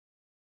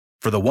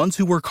For the ones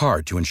who work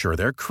hard to ensure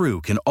their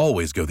crew can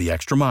always go the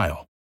extra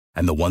mile,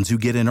 and the ones who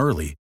get in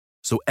early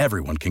so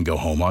everyone can go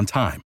home on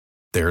time,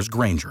 there's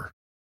Granger,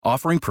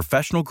 offering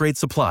professional-grade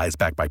supplies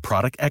backed by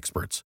product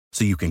experts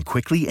so you can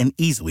quickly and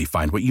easily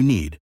find what you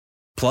need.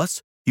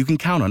 Plus, you can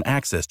count on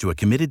access to a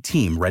committed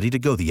team ready to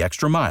go the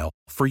extra mile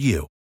for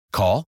you.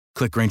 Call,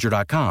 click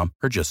Granger.com,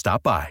 or just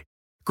stop by.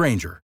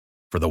 Granger,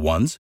 for the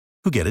ones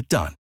who get it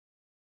done.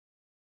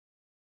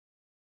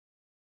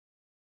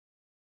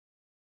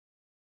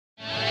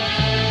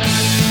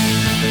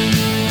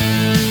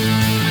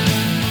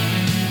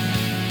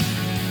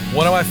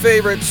 One of my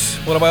favorites,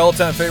 one of my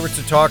all-time favorites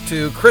to talk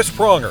to, Chris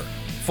Pronger,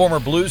 former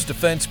Blues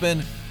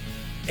defenseman,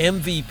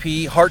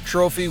 MVP, Hart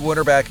Trophy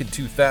winner back in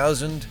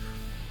 2000,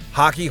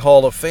 Hockey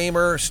Hall of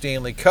Famer,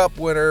 Stanley Cup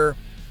winner,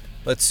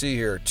 let's see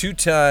here,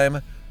 two-time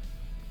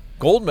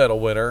gold medal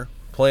winner,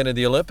 playing in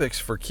the Olympics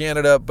for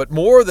Canada, but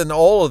more than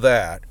all of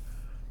that,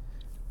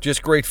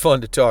 just great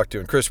fun to talk to.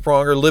 And Chris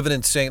Pronger, living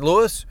in St.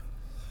 Louis,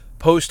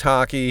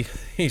 post-hockey,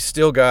 he's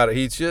still got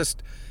it.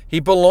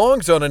 He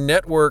belongs on a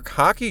network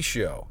hockey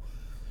show,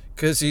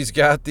 because he's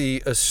got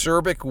the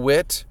acerbic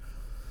wit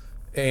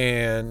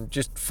and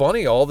just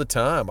funny all the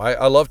time.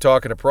 I love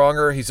talking to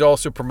Pronger. He's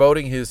also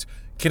promoting his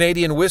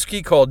Canadian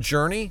whiskey called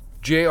Journey,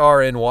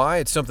 J-R-N-Y.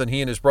 It's something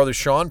he and his brother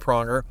Sean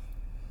Pronger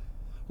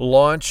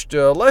launched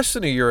less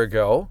than a year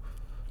ago.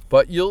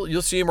 But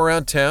you'll see him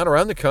around town,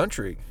 around the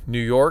country, New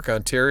York,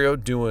 Ontario,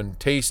 doing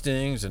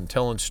tastings and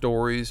telling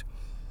stories.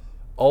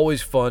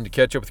 Always fun to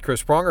catch up with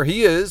Chris Pronger.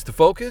 He is the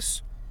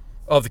focus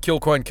of the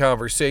Kilcoyne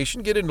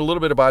conversation. Get into a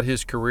little bit about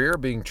his career,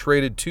 being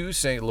traded to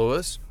St.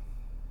 Louis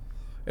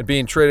and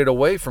being traded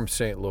away from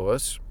St.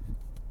 Louis,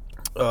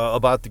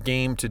 about the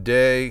game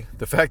today,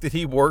 the fact that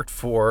he worked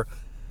for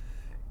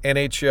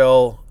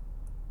NHL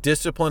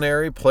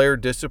disciplinary, player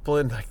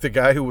discipline, like the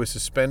guy who was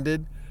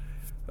suspended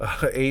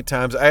 8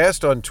 times. I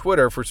asked on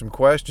Twitter for some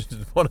questions.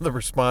 One of the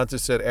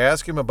responses said,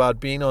 ask him about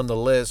being on the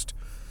list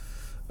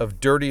of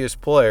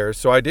dirtiest players.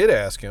 So I did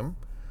ask him.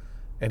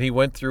 And he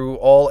went through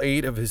all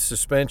 8 of his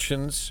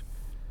suspensions.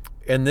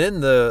 And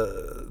then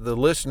the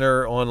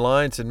listener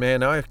online said,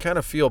 man, now I kind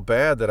of feel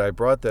bad that I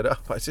brought that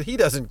up. I said, he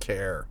doesn't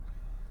care.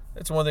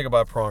 That's one thing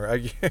about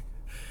Pronger.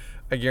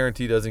 I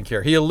guarantee he doesn't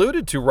care. He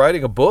alluded to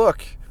writing a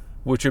book,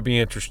 which would be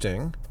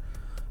interesting.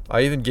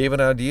 I even gave him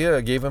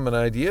an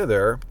idea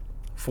there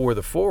for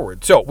the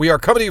forward. So we are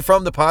coming to you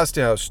from the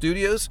Pasta House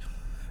Studios.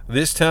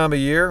 This time of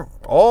year,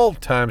 all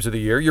times of the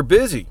year, you're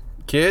busy.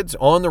 Kids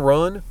on the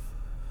run.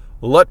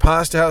 Let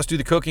Pasta House do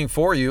the cooking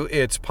for you.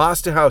 It's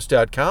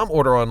pastahouse.com.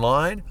 Order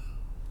online.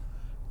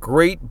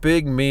 Great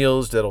big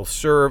meals that'll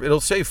serve.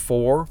 It'll say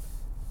 4,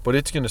 but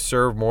it's going to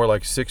serve more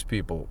like 6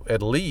 people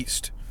at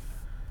least,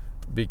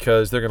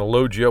 because they're going to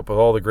load you up with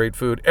all the great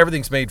food.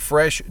 Everything's made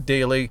fresh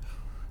daily.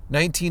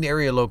 19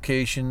 area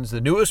locations. The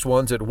newest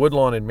one's at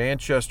Woodlawn in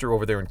Manchester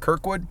over there in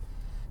Kirkwood.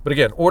 But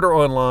again, order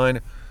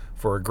online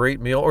for a great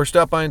meal or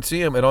stop by and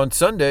see them. And on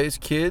Sundays,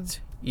 kids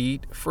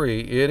eat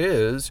free. It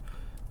is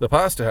the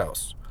Pasta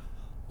House.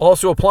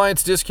 Also,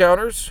 appliance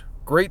discounters,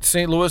 great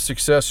St. Louis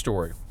success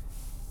story.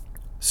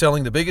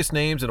 Selling the biggest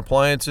names in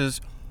appliances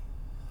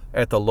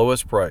at the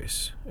lowest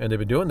price. And they've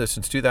been doing this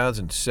since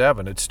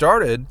 2007. It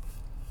started,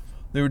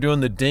 they were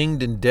doing the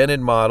dinged and dented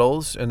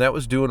models, and that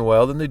was doing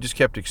well. Then they just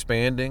kept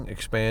expanding.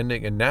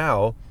 And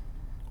now,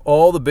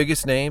 all the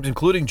biggest names,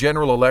 including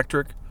General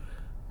Electric,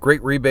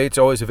 great rebates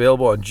always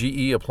available on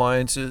GE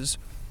appliances.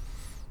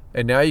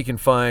 And now you can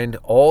find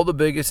all the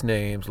biggest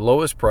names,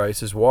 lowest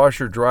prices,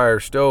 washer, dryer,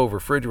 stove,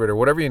 refrigerator,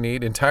 whatever you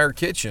need, entire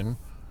kitchen.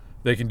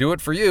 They can do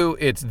it for you.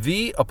 It's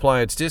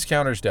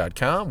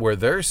theappliancediscounters.com, where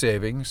their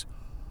savings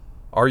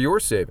are your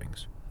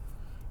savings.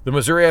 The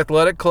Missouri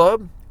Athletic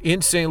Club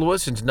in St.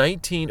 Louis since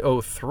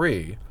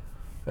 1903.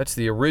 That's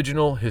the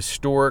original,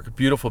 historic,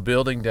 beautiful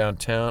building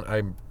downtown.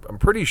 I'm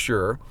pretty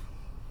sure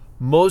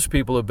most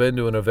people have been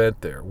to an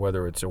event there,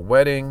 whether it's a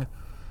wedding,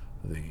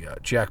 the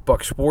Jack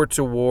Buck Sports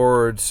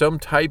Awards, some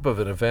type of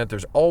an event.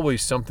 There's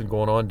always something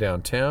going on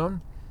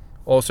downtown.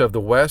 Also have the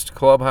West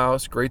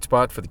Clubhouse, great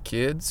spot for the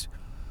kids.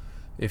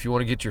 If you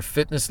want to get your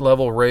fitness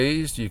level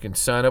raised, you can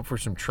sign up for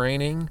some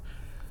training,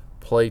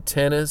 play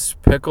tennis,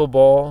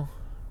 pickleball.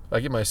 I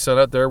get my son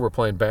out there. We're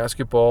playing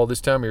basketball. This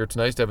time of year, it's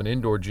nice to have an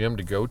indoor gym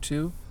to go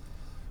to.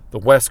 The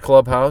West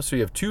Clubhouse. So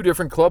you have 2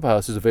 different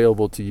clubhouses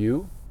available to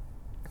you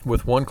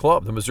with one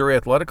club. The Missouri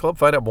Athletic Club.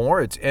 Find out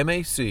more. It's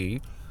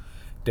mac-stl.org.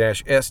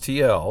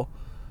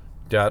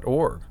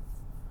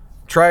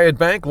 Triad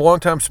Bank,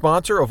 longtime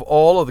sponsor of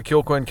all of the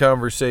Kilcoyne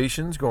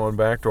conversations, going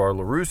back to our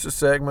LaRussa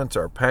segments,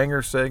 our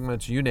Panger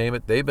segments, you name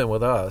it. They've been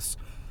with us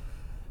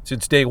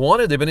since day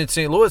one. They've been in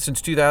St. Louis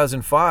since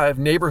 2005.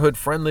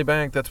 Neighborhood-friendly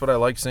bank. That's what I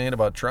like saying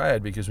about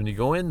Triad, because when you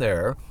go in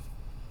there,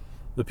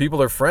 the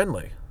people are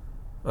friendly.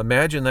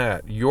 Imagine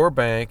that. Your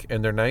bank,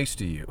 and they're nice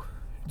to you.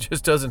 It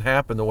just doesn't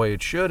happen the way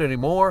it should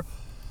anymore.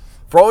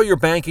 For all your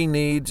banking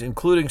needs,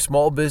 including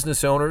small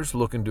business owners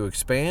looking to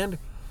expand,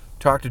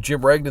 talk to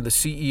Jim Regnan, the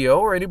CEO,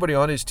 or anybody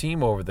on his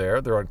team over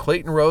there. They're on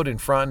Clayton Road in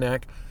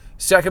Frontenac.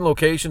 Second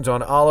location's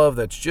on Olive.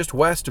 That's just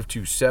west of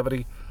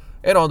 270.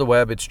 And on the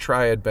web, it's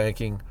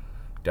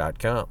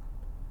triadbanking.com.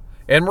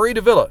 And Marie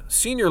Davila,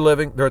 Senior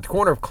Living. They're at the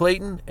corner of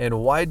Clayton and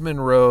Weidman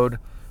Road.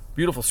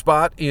 Beautiful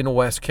spot in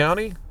West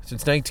County.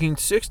 Since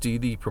 1960,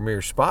 the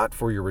premier spot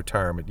for your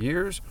retirement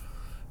years.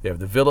 They have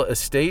the Villa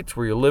Estates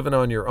where you're living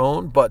on your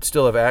own, but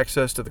still have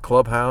access to the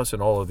clubhouse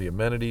and all of the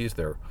amenities.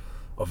 Their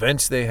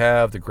events they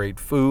have, the great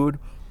food,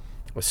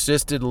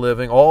 assisted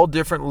living, all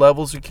different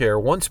levels of care.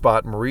 One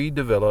spot, Marie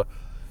Davila,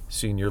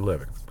 Senior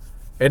Living.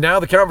 And now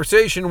the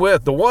conversation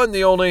with the one,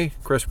 the only,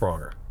 Chris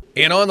Pronger.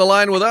 And on the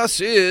line with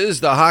us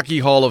is the Hockey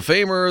Hall of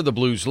Famer, the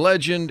Blues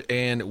legend,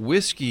 and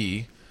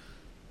whiskey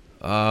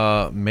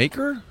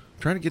maker. I'm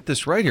trying to get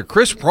this right here.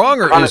 Chris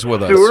Pronger is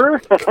with us.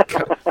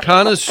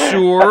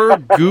 Connoisseur,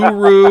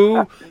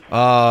 guru,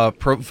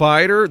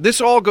 provider.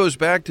 This all goes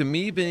back to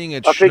me being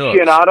at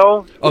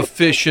Aficionado.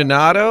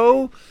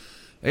 Aficionado.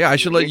 Yeah, I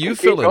should let you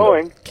fill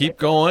in. Keep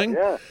going.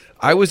 Yeah.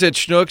 I was at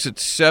Schnucks at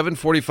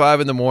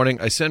 7:45 in the morning.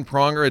 I sent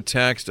Pronger a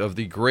text of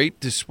the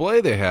great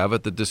display they have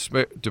at the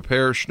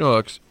DePere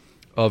Schnucks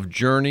of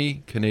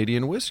Journey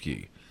Canadian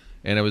whiskey,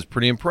 and it was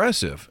pretty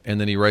impressive.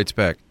 And then he writes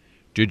back,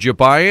 "Did you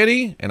buy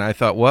any?" And I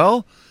thought,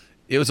 well,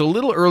 it was a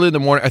little early in the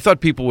morning. I thought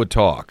people would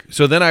talk.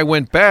 So then I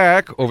went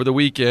back over the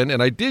weekend,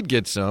 and I did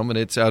get some, and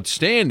it's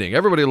outstanding.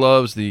 Everybody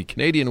loves the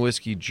Canadian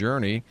whiskey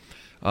Journey.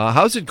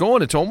 How's it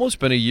going? It's almost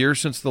been a year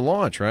since the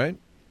launch, right?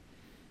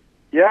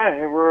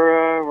 Yeah,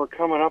 we're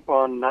coming up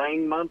on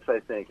 9 months, I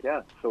think.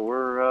 Yeah, so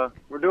we're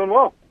doing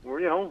well.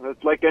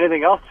 It's like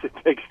anything else. It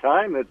takes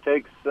time. It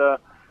takes a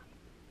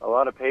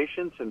lot of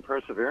patience and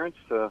perseverance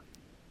to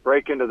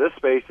break into this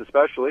space,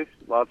 especially.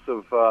 Lots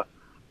of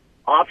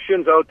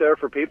options out there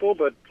for people,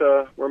 but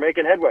we're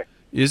making headway.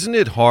 Isn't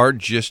it hard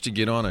just to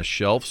get on a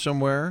shelf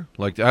somewhere?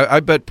 Like I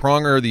bet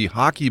Pronger, the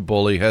hockey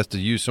bully, has to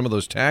use some of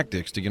those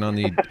tactics to get on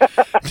the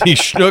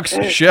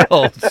Schnucks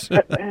shelves.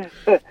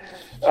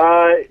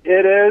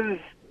 It is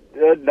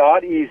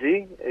not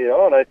easy,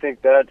 and I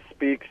think that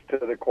speaks to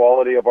the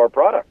quality of our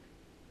product,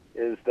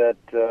 is that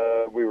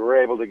we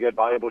were able to get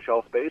valuable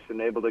shelf space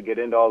and able to get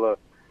into all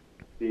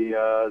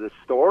the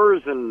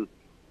stores and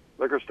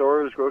liquor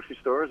stores, grocery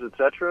stores,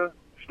 etc.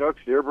 Schnucks,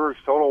 Deerberg's,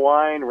 Total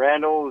Wine,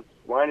 Randall's,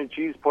 Wine and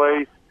Cheese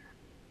Place,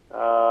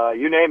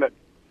 you name it,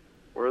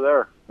 we're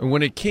there. And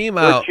when it came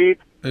we're out, cheap.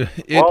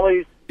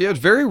 Wally's. Yeah, it's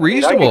very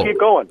reasonable. I can keep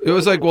going. It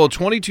was like,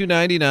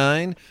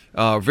 $22.99,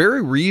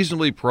 very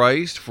reasonably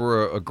priced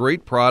for a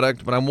great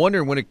product. But I'm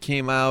wondering when it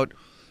came out,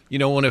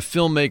 when a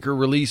filmmaker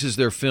releases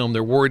their film,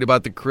 they're worried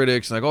about the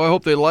critics. Like, I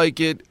hope they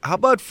like it. How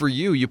about for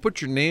you? You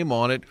put your name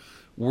on it.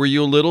 Were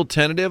you a little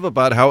tentative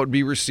about how it would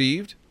be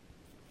received?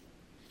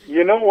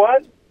 You know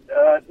what?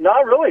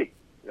 Not really.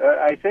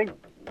 I think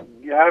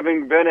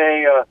having been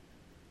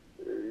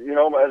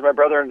as my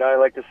brother and I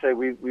like to say,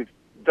 we've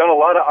done a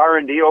lot of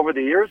R&D over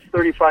the years,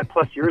 35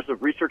 plus years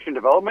of research and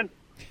development.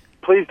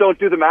 Please don't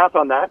do the math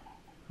on that.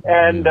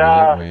 And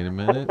wait a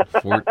minute,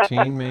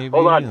 14 maybe.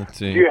 Hold on. Let's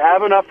see. Do you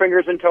have enough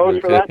fingers and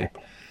toes for that?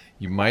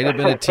 You might have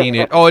been a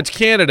teenager. Oh, it's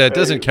Canada. It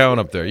doesn't count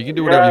up there. You can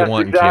do whatever you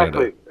want in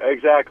Canada.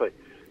 Exactly.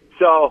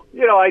 So,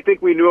 I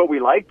think we knew what we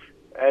liked,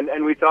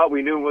 and we thought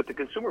we knew what the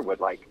consumer would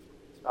like.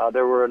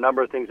 There were a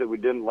number of things that we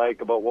didn't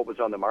like about what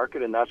was on the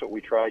market, and that's what we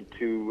tried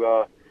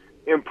to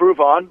improve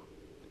on,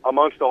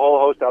 amongst a whole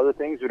host of other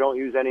things. We don't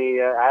use any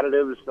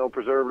additives, no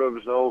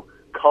preservatives, no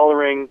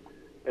coloring.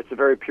 It's a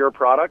very pure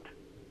product,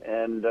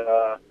 and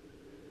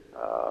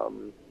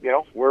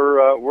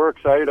we're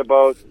excited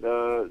about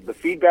the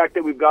feedback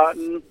that we've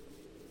gotten.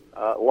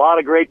 A lot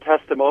of great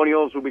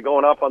testimonials will be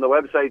going up on the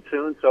website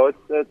soon. So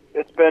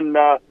it's been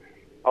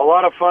a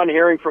lot of fun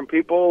hearing from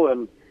people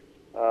and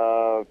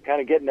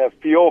kind of getting a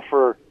feel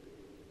for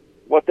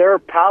what their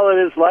palate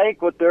is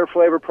like, what their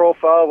flavor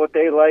profile, what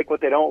they like, what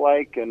they don't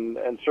like, and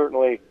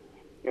certainly,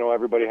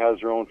 everybody has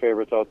their own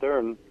favorites out there,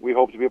 and we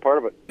hope to be a part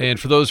of it. And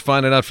for those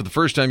finding out for the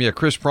first time,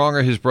 Chris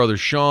Pronger, his brother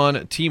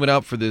Sean, teaming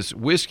up for this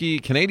whiskey,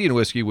 Canadian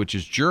whiskey, which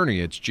is Journey.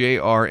 It's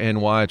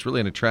JRNY. It's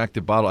really an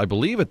attractive bottle. I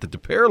believe at the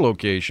DePere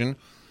location,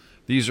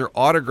 these are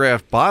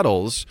autographed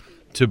bottles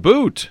to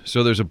boot,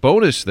 so there's a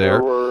bonus there.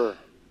 There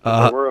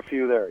were a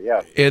few there,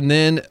 yes. And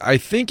then I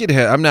think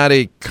I'm not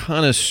a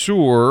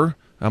connoisseur,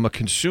 I'm a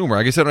consumer.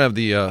 I guess I don't have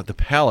the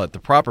palate, the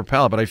proper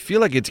palate, but I feel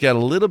like it's got a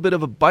little bit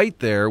of a bite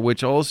there,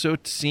 which also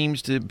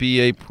seems to be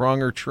a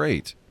Pronger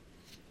trait.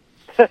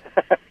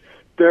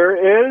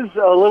 There is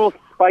a little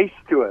spice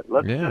to it.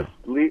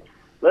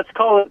 Let's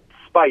call it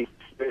spice.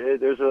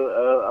 There's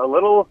a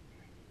little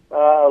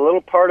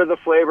part of the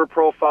flavor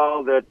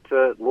profile that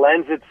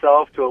lends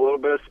itself to a little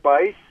bit of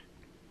spice.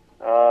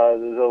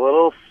 There's a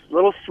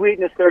little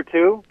sweetness there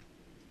too.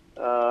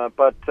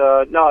 But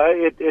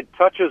it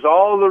touches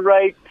all the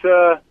right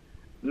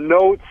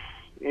notes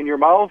in your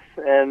mouth,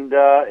 and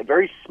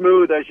very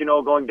smooth, as you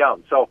know, going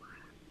down. So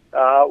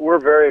we're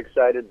very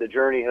excited. The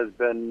journey has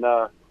been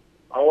a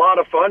lot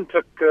of fun.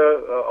 Took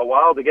a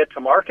while to get to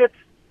market,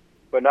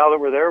 but now that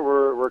we're there,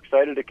 we're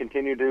excited to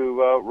continue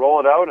to roll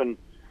it out and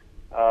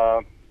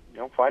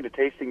find a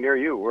tasting near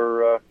you.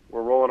 We're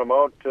rolling them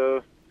out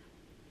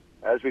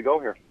as we go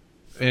here.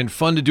 and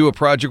fun to do a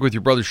project with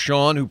your brother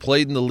Sean, who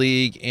played in the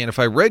league. And if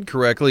I read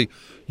correctly,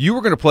 you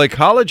were going to play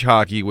college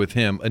hockey with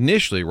him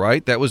initially,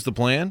 right? That was the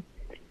plan?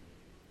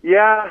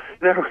 Yeah.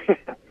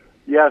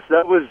 Yes,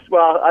 that was,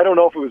 well, I don't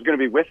know if it was going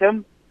to be with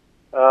him.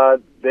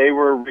 They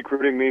were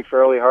recruiting me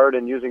fairly hard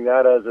and using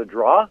that as a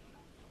draw.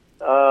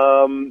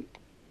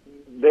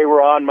 They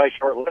were on my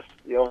short list.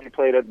 You know, he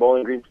played at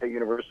Bowling Green State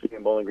University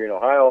in Bowling Green,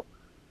 Ohio.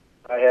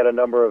 I had a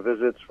number of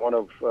visits,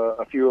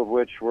 a few of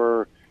which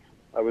were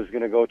I was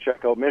going to go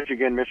check out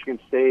Michigan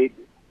State.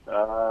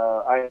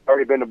 I had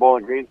already been to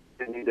Bowling Green.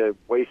 Didn't need to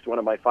waste one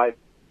of my 5.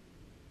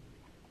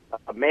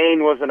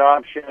 Maine was an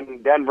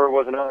option. Denver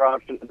was another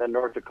option, and then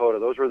North Dakota.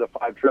 Those were the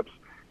 5 trips.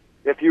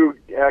 If you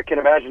can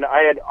imagine,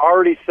 I had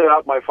already set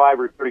up my 5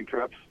 recruiting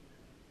trips,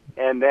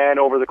 and then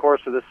over the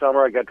course of the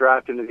summer, I got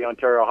drafted into the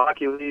Ontario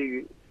Hockey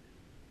League,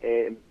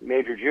 a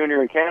major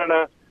junior in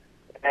Canada,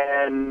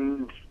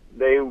 and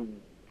they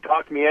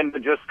talked me into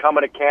just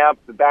coming to camp.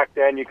 Back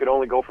then, you could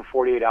only go for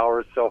 48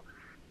 hours, so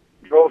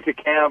drove to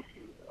camp,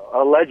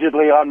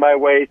 allegedly on my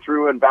way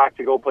through and back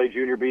to go play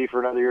Junior B for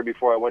another year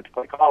before I went to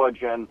play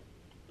college, and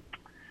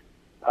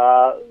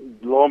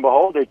lo and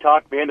behold, they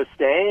talked me into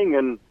staying,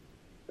 and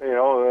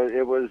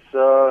it was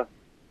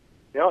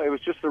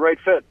just the right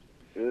fit.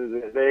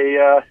 They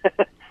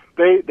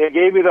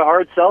gave me the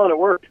hard sell, and it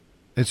worked.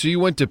 And so you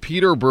went to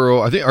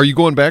Peterborough. Are you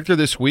going back there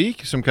this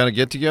week? Some kind of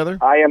get together?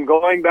 I am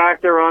going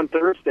back there on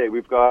Thursday.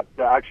 We've got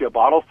actually a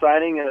bottle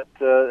signing at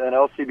an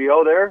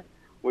LCBO there,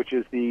 which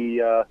is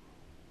the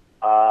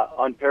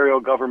Ontario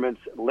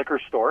government's liquor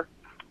store,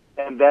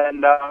 and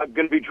then I'm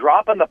going to be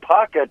dropping the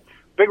puck at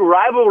big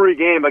rivalry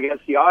game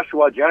against the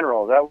Oshawa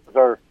Generals. That was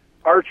our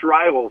arch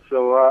rival,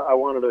 so I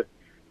wanted to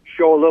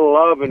show a little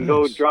love and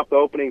go drop the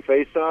opening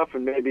face-off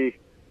and maybe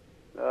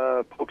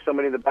poke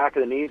somebody in the back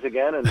of the knees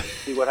again and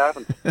see what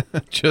happens.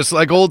 Just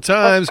like old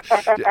times.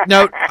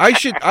 Now, I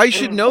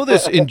should know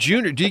this. In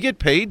junior, do you get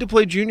paid to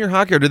play junior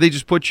hockey, or do they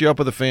just put you up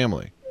with a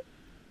family?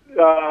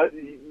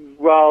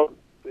 Well,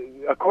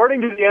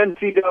 according to the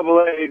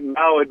NCAA,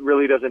 now it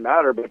really doesn't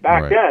matter. But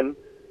back then,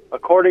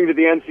 according to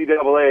the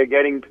NCAA,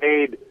 getting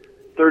paid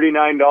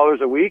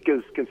 $39 a week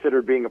is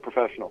considered being a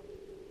professional.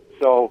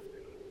 So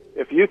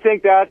if you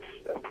think that's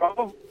a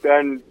problem,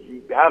 then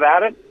have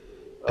at it.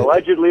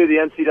 Allegedly, the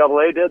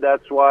NCAA did.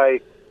 That's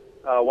why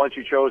once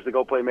you chose to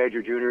go play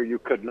major junior, you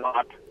could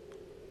not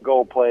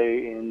go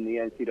play in the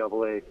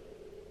NCAA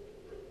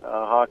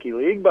hockey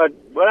league. But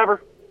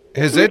whatever.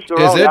 Has it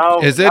changed?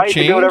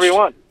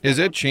 Has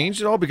it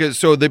changed at all? Because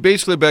so they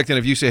basically back then,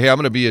 if you say, "Hey, I'm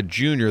going to be a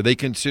junior," they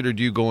considered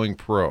you going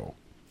pro.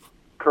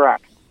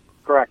 Correct.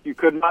 You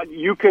could not.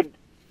 You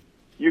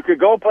could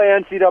go play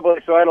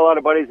NCAA. So I had a lot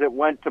of buddies that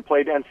went to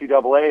play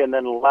NCAA and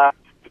then left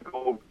to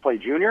go play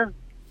junior.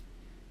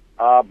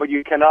 But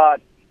you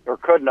cannot or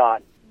could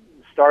not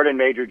start in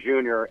major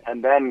junior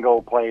and then go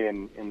play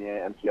in the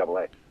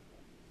NCAA.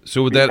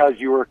 So because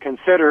you were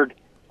considered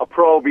a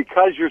pro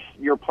because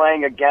you're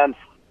playing against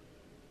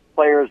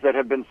players that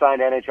have been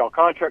signed NHL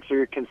contracts, so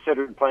you're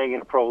considered playing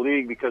in a pro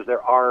league because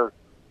there are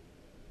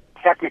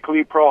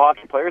technically pro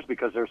hockey players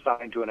because they're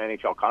signed to an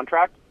NHL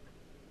contract.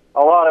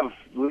 A lot of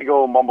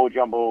legal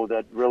mumbo-jumbo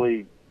that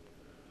really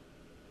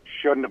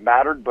shouldn't have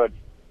mattered, but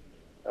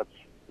that's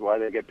why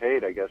they get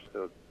paid, I guess,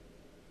 to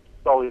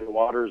sully the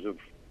waters of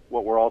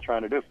what we're all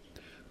trying to do.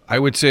 I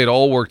would say it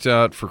all worked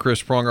out for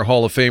Chris Pronger,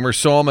 Hall of Famer.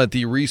 Saw him at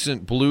the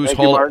recent Blues Thank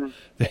Hall.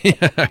 You,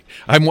 Martin.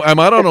 I'm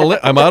out on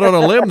a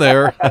limb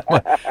there.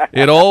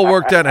 It all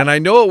worked out, and I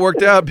know it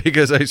worked out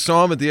because I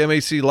saw him at the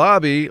MAC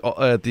lobby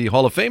at the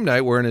Hall of Fame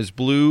night wearing his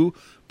blue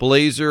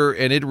blazer,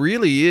 and it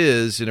really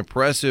is an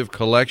impressive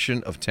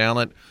collection of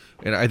talent.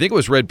 And I think it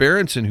was Red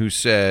Berenson who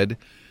said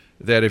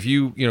that if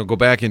you go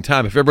back in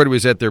time, if everybody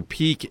was at their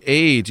peak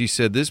age, he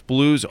said this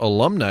Blues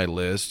alumni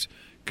list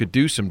could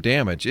do some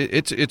damage.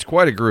 It's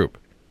quite a group.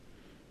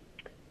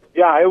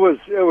 Yeah, it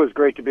was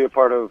great to be a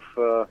part of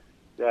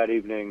that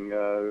evening.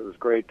 It was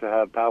great to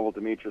have Pavel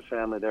Dimitri's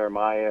family there,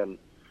 Maya and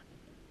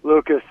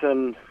Lucas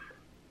and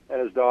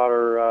his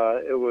daughter.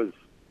 I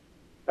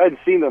hadn't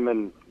seen them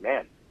in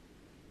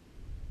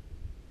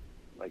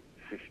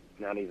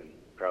not even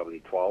probably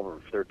 12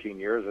 or 13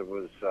 years. It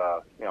was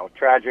a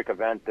tragic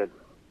event that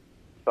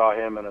saw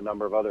him and a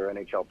number of other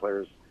NHL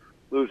players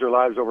lose their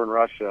lives over in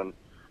Russia, and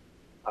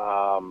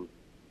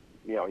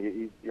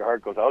your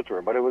heart goes out to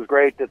him. But it was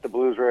great that the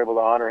Blues were able to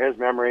honor his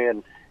memory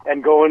and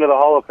go into the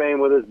Hall of Fame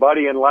with his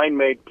buddy and line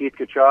mate Keith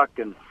Tkachuk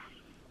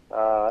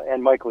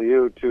and Michael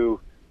Yu.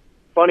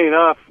 Funny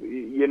enough,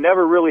 you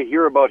never really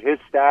hear about his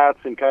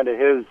stats and kind of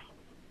his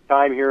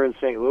time here in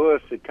St.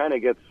 Louis. It kind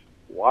of gets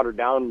watered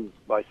down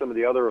by some of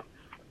the other,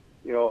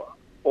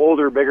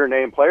 older, bigger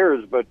name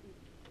players. But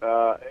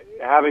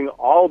having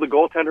all the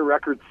goaltender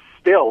records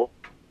still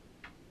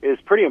is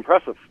pretty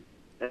impressive,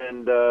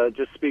 and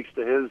just speaks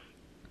to his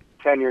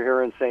tenure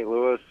here in St.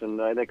 Louis.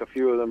 And I think a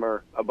few of them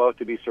are about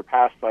to be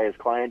surpassed by his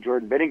client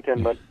Jordan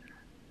Binnington. But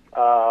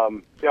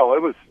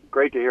it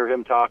great to hear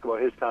him talk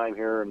about his time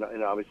here and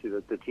obviously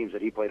the teams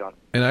that he played on.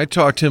 And I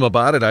talked to him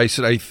about it. I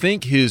said, I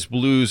think his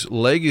Blues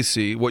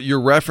legacy, what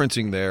you're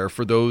referencing there,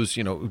 for those,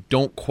 who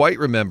don't quite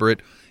remember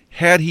it,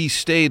 had he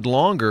stayed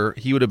longer,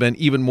 he would have been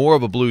even more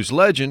of a Blues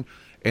legend.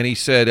 And he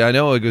said, I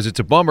know, because it's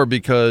a bummer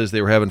because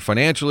they were having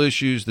financial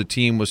issues. The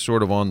team was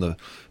sort of on the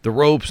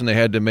ropes, and they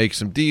had to make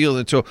some deals.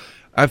 And so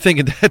I'm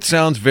thinking that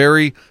sounds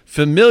very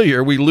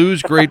familiar. We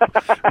lose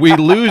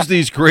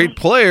these great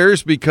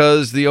players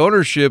because the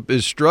ownership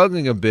is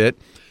struggling a bit.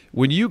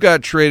 When you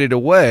got traded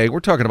away, we're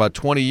talking about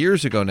 20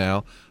 years ago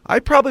now, I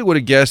probably would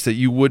have guessed that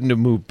you wouldn't have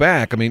moved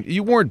back. I mean,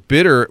 you weren't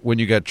bitter when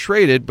you got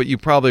traded, but you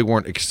probably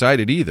weren't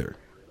excited either.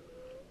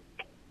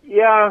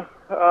 Yeah.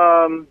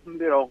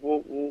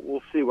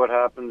 We'll see what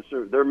happens.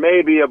 There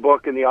may be a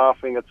book in the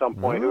offing at some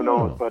point. Who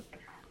knows? But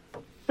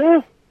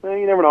you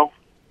never know.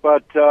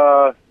 But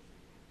it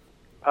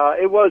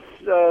was.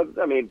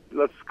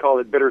 Let's call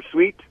it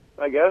bittersweet.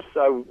 I guess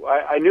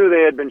I knew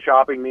they had been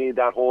shopping me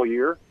that whole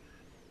year,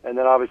 and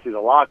then obviously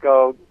the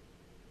lockout,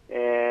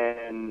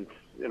 and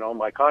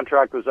my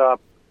contract was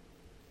up.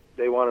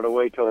 They wanted to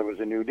wait till there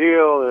was a new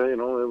deal. It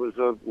was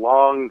a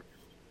long,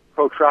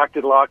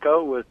 protracted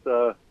lockout with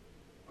a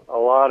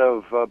lot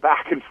of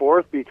back and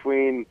forth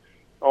between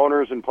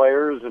owners and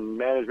players and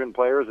management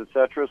players,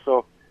 etc.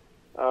 So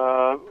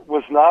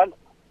was not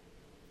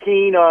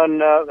keen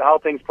on how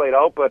things played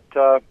out, but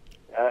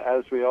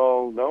as we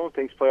all know,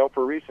 things play out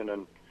for a reason.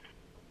 And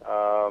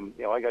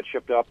I got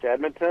shipped off to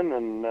Edmonton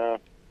and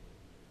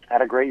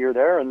had a great year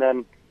there, and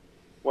then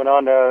went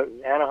on to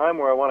Anaheim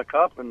where I won a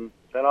cup, and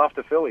then off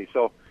to Philly.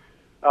 So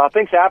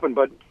things happen,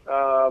 but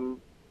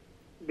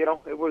it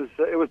was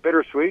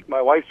bittersweet.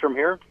 My wife's from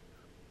here.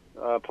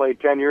 Played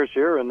 10 years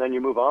here, and then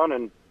you move on,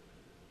 and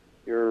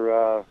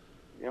you're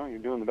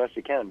doing the best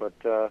you can. But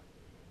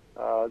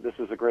this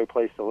is a great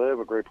place to live,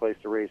 a great place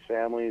to raise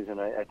families,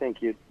 and I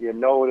think you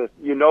know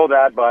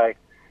that by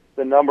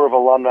the number of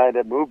alumni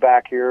that move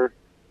back here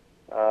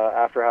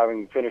after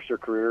having finished their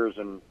careers,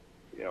 and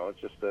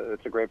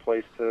it's a great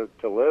place to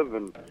live,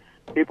 and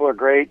people are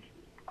great,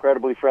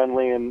 incredibly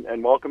friendly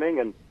and welcoming,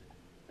 and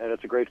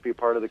it's a great to be a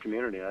part of the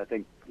community. And I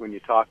think when you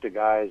talk to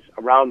guys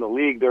around the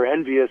league, they're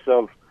envious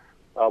of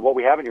what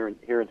we have here in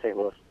St.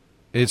 Louis.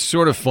 It's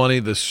sort of funny,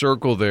 the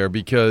circle there,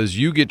 because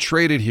you get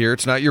traded here.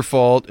 It's not your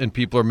fault, and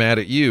people are mad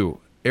at you.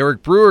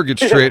 Eric Brewer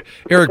gets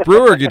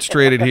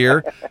traded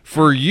here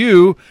for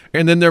you,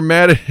 and then they're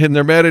mad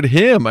at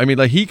him. I mean,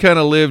 like, he kind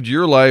of lived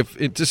your life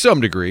to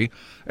some degree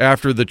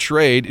after the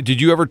trade.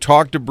 Did you ever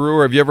talk to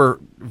Brewer? Have you ever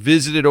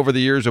visited over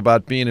the years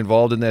about being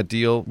involved in that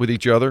deal with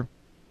each other?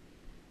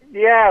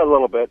 Yeah, a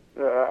little bit.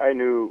 I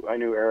knew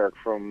Eric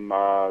from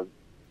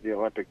the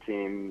Olympic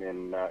team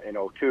in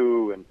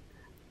 '02, and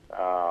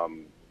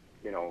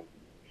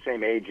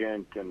same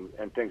agent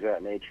and things of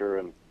that nature.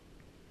 And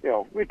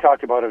we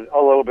talked about it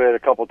a little bit, a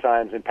couple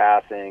times in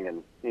passing,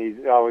 and he's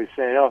always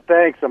saying, "Oh,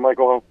 thanks." I'm like,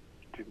 "Well,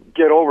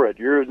 get over it.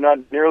 You're not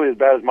nearly as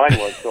bad as mine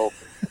was, so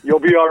you'll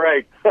be all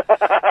right."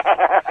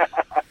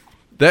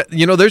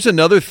 There's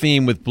another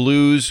theme with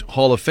Blues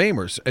Hall of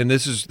Famers, and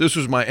this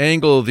was my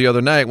angle the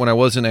other night when I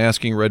wasn't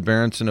asking Red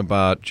Berenson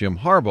about Jim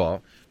Harbaugh,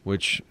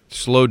 which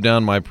slowed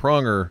down my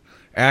Pronger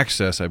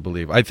access, I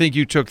believe. I think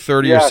you took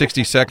 30 or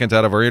 60 seconds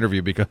out of our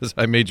interview because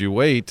I made you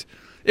wait.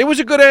 It was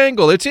a good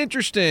angle. It's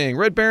interesting.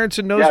 Red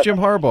Berenson knows Jim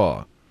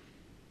Harbaugh.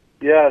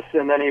 Yes,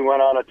 and then he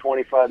went on a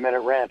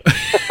 25-minute rant.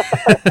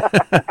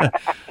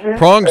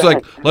 Prong's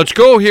like, let's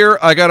go here.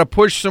 I got to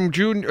push some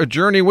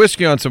Journey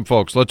whiskey on some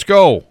folks. Let's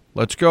go.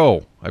 Let's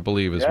go, I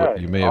believe is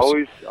what you may have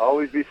said.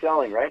 Always be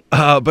selling, right?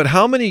 But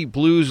how many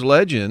Blues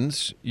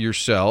legends,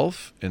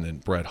 yourself, and then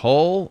Brett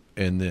Hull,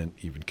 and then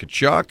even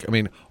Tkachuk, I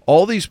mean,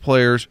 all these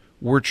players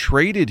were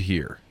traded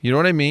here. You know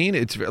what I mean?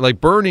 It's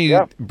like Bernie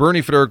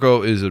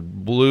Federico is a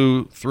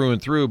Blue through and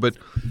through,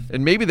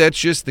 and maybe that's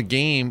just the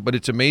game, but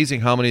it's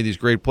amazing how many of these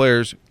great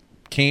players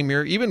came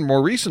here, even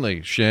more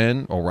recently,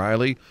 Schenn,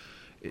 O'Reilly.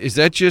 Is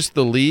that just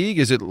the league?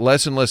 Is it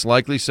less and less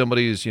likely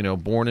somebody is,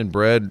 born and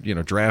bred,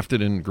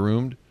 drafted and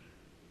groomed?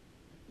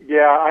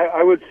 Yeah,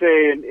 I would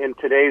say in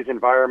today's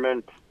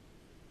environment,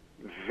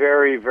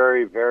 very,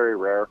 very, very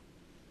rare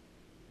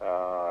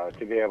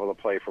to be able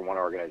to play for one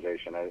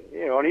organization.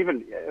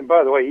 And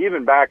by the way,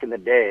 even back in the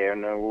day,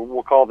 and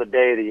we'll call the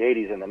day the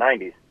 80s and the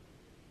 90s,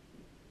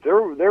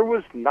 there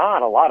was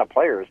not a lot of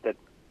players that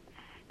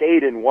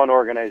stayed in one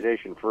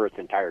organization for its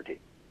entirety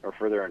or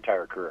for their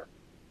entire career.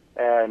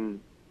 And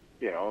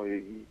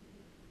you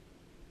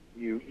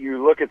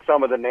look at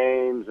some of the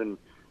names and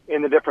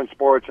in the different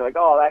sports, you're like,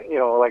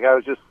 like I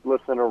was just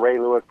listening to Ray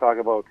Lewis talk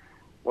about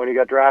when he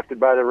got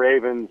drafted by the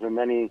Ravens, and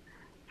then he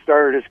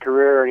started his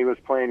career and he was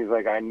playing. He's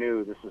like, I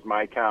knew this is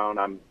my town.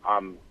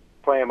 I'm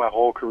playing my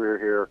whole career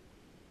here,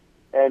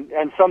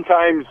 and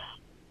sometimes,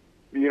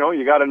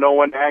 you got to know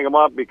when to hang them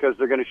up because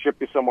they're going to ship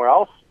you somewhere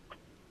else,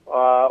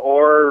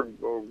 or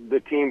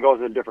the team goes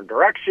in a different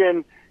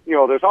direction.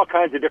 There's all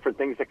kinds of different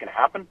things that can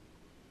happen.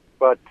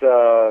 But,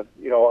 a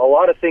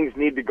lot of things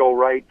need to go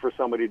right for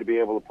somebody to be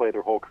able to play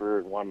their whole career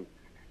in one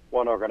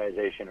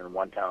organization or in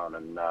one town.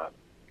 And, I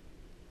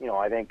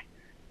think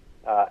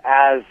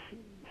as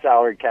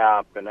salary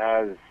cap and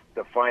as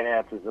the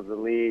finances of the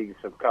leagues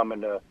have come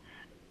into,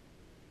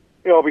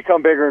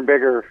 become bigger and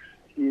bigger,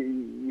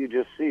 you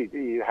just see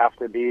you have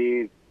to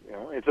be,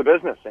 it's a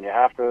business, and you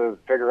have to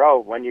figure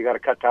out when you got to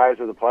cut ties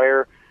with a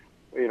player,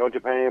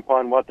 depending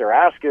upon what their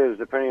ask is,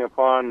 depending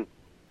upon,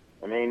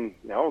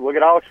 look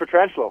at Alex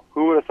Pietrangelo.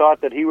 Who would have thought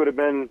that he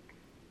wouldn't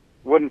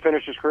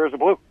finish his career as a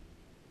Blue?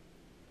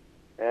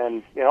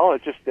 And,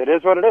 it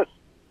is what it is.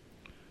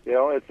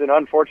 It's an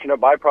unfortunate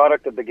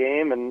byproduct of the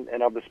game and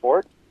of the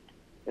sport.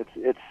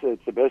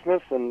 It's a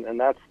business, and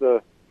that's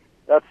the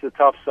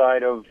tough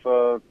side of,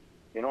 how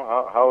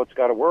it's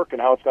got to work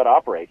and how it's got to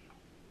operate.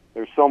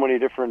 There's so many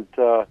different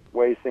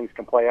ways things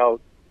can play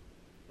out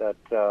that,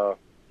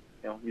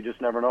 you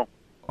just never know.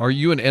 Are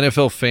you an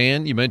NFL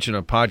fan? You mentioned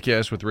a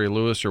podcast with Ray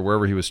Lewis or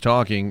wherever he was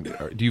talking.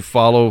 Do you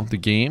follow the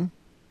game?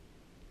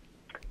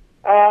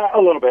 A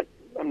little bit.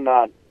 I'm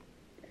not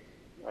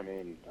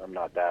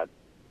that.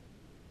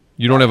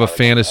 You don't have a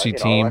fantasy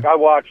team? I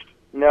watched.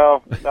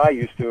 No, I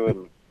used to,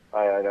 and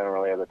I don't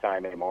really have the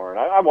time anymore. And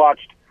I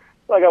watched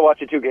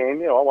a 2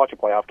 game. I'll watch a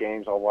playoff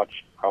games. I'll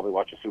probably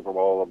watch a Super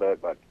Bowl a little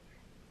bit, but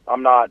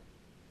I'm not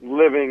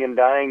living and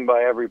dying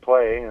by every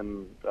play,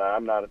 and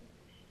I'm not.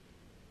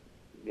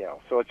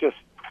 So it's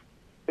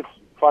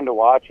fun to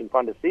watch and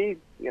fun to see,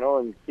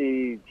 and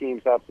see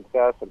teams have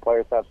success and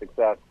players have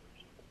success,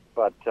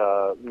 but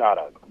not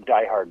a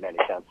diehard in any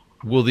sense.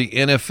 Will the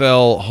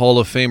NFL Hall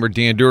of Famer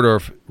Dan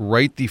Dierdorf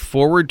write the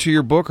foreword to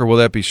your book, or will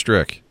that be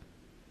Strick?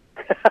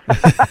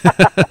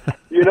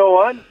 You know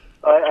what?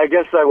 I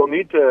guess I will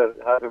need to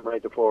have him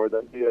write the foreword.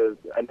 That'd be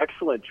an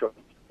excellent choice.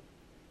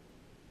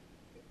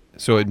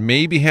 So it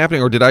may be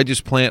happening, or did I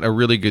just plant a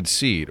really good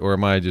seed, or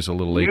am I just a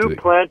little late to it?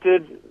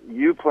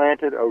 You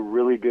planted a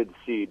really good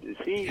seed.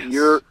 See, yes.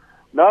 You're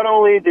not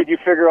only did you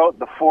figure out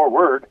the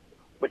foreword,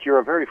 but you're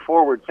a very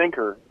forward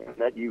thinker in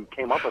that you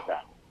came up with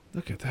that.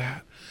 Look at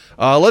that.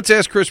 Let's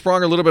ask Chris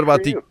Pronger a little bit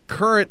about the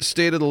current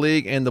state of the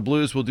league and the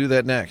Blues. We'll do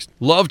that next.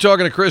 Love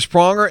talking to Chris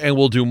Pronger, and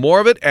we'll do more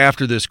of it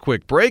after this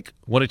quick break.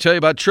 Want to tell you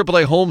about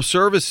AAA Home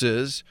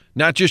Services,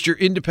 not just your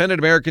independent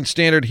American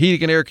Standard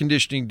heating and air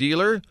conditioning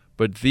dealer,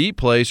 but the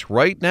place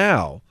right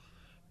now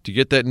to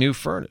get that new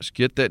furnace,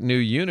 get that new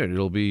unit.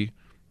 It'll be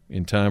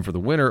in time for the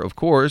winter, of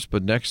course,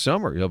 but next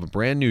summer you'll have a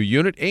brand new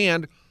unit.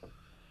 And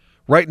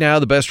right now,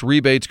 the best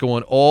rebates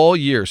going all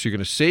year. So you're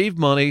going to save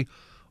money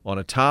on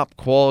a top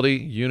quality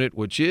unit,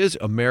 which is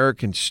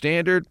American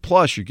Standard.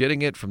 Plus, you're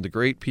getting it from the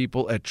great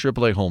people at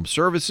AAA Home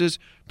Services.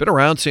 Been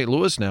around St.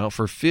 Louis now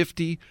for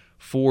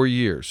 54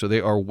 years. So they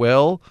are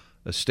well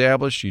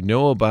established. You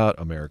know about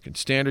American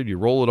Standard. You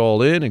roll it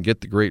all in and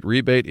get the great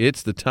rebate.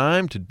 It's the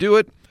time to do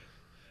it.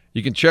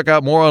 You can check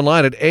out more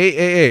online at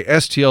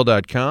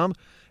AAASTL.com,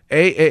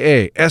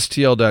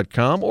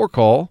 AAASTL.com, or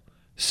call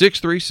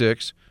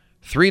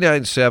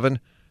 636-397-3200,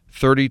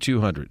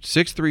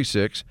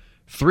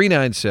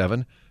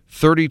 636-397-3200,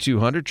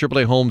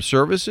 AAA Home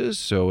Services.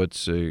 So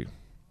it's a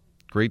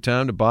great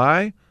time to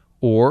buy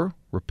or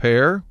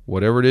repair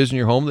whatever it is in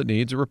your home that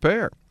needs a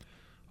repair.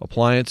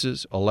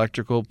 Appliances,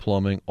 electrical,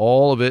 plumbing,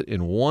 all of it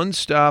in one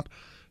stop.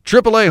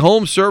 AAA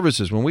Home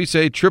Services. When we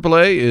say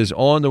AAA is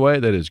on the way,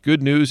 that is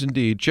good news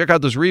indeed. Check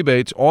out those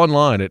rebates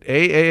online at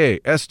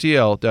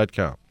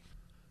AAASTL.com.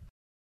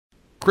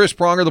 Chris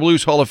Pronger, the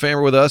Blues Hall of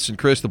Famer, with us. And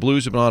Chris, the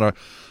Blues have been on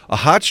a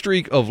hot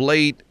streak of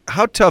late.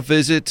 How tough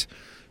is it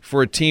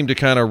for a team to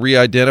kind of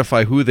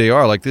re-identify who they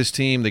are? Like this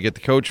team, they get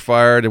the coach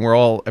fired,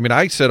 and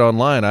I said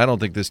online, I don't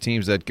think this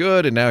team's that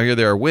good, and now here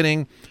they are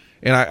winning.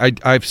 And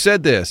I've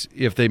said this,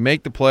 if they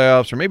make the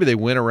playoffs, or maybe they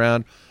win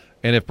around,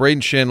 and if Braden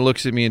Shen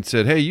looks at me and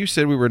said, hey, you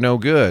said we were no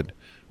good,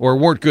 or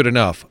weren't good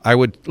enough, I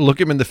would look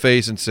him in the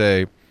face and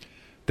say,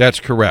 that's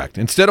correct.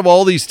 Instead of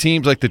all these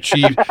teams like the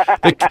Chiefs,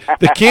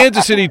 the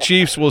Kansas City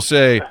Chiefs will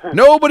say,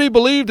 nobody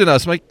believed in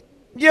us. I'm like,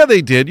 yeah,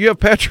 they did. You have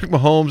Patrick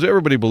Mahomes.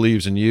 Everybody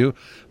believes in you.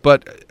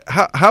 But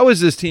how is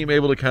this team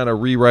able to kind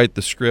of rewrite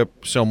the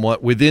script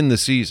somewhat within the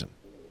season?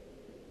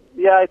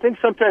 Yeah, I think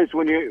sometimes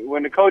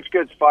when the coach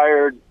gets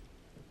fired,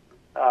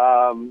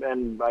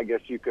 and I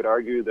guess you could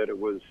argue that it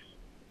was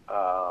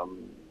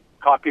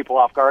caught people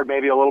off guard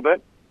maybe a little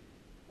bit.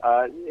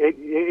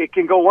 It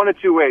can go one of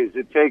two ways.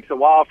 It takes a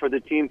while for the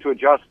team to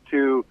adjust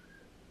to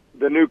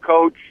the new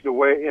coach. The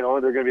way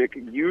they're going to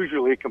be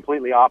usually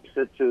completely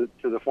opposite to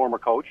the former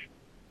coach.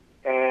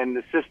 And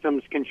the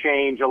systems can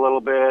change a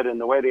little bit and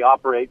the way they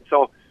operate.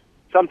 So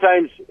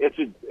sometimes it's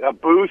a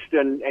boost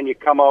and you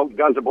come out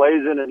guns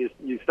a-blazing and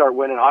you start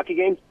winning hockey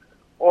games,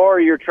 or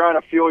you're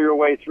trying to feel your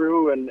way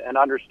through and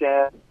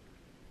understand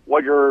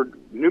what your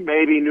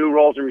new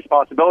roles and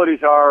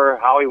responsibilities are,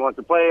 how he wants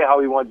to play,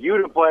 how he wants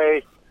you to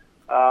play,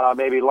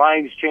 maybe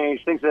lines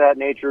change, things of that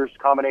nature,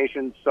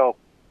 combinations. So,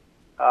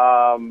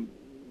 I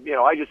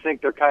just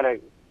think they're kind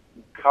of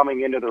coming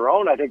into their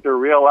own. I think they're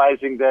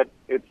realizing that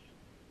it's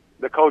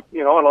the coach,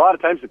 and a lot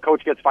of times the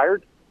coach gets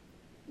fired.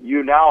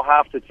 You now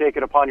have to take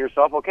it upon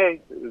yourself. Okay,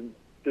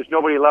 there's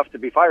nobody left to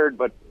be fired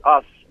but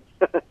us,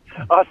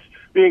 us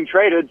being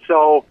traded.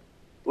 So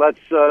let's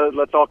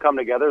all come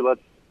together. Let's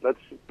let's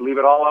leave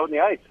it all out in the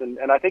ice.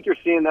 And I think you're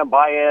seeing them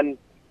buy in,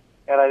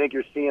 and I think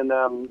you're seeing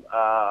them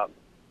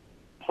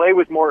play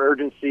with more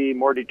urgency,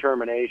 more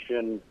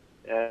determination.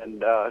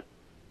 And,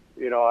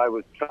 I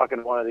was talking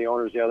to one of the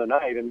owners the other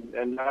night, and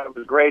it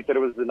was great that it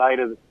was the night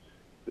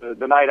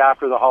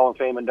after the Hall of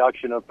Fame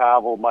induction of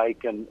Pavel,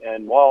 Mike,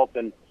 and Walt.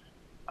 And,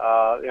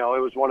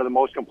 it was one of the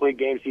most complete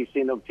games he's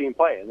seen the team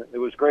play. And it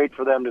was great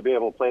for them to be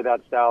able to play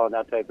that style and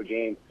that type of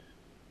game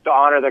to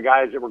honor the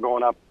guys that were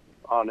going up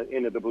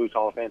into the Blues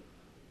Hall of Fame.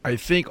 I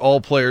think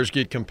all players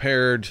get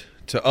compared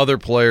to other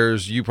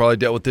players. You probably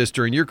dealt with this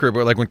during your career,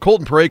 but like when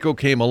Colton Parayko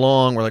came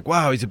along, we're like,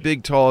 wow, he's a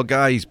big, tall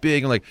guy. He's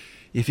big. And like,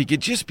 if he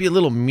could just be a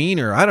little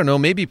meaner, I don't know,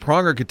 maybe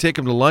Pronger could take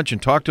him to lunch and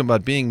talk to him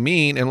about being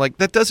mean. And like,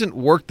 that doesn't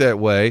work that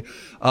way.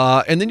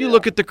 And then you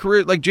look at the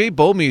career, like Jay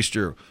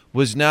Bouwmeester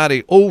was not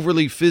a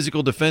overly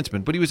physical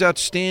defenseman, but he was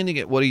outstanding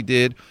at what he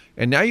did.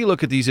 And now you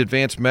look at these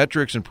advanced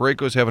metrics, and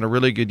Parayko's having a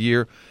really good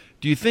year.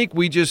 Do you think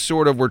we just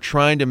sort of were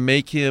trying to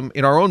make him,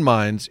 in our own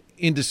minds,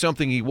 into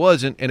something he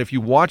wasn't? And if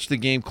you watch the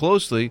game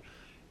closely,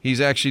 he's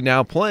actually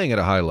now playing at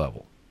a high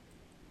level.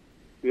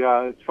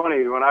 Yeah, it's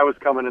funny. When I was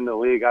coming in the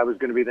league, I was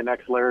going to be the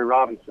next Larry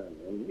Robinson.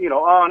 And,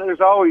 there's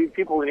always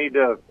people who need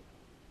to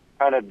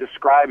kind of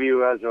describe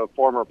you as a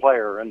former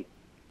player. And,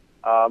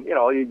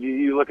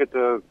 you look at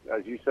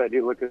as you said,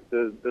 you look at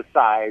the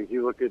size,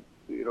 you look at,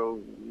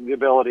 the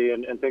ability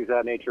and things of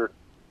that nature.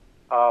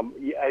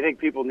 I think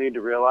people need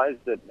to realize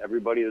that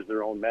everybody is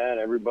their own man.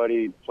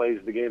 Everybody plays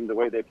the game the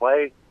way they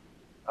play.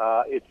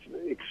 It's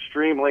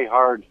extremely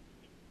hard to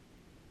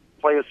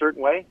play a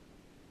certain way.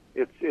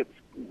 It's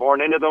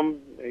born into them.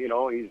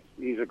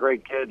 He's a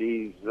great kid.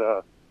 He's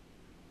a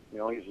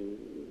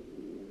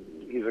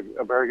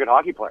very good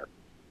hockey player.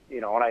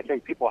 And I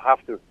think people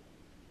have to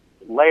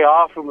lay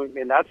off him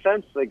in that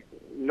sense. Like,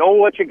 know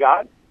what you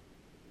got,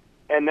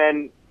 and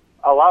then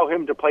allow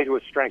him to play to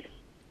his strengths.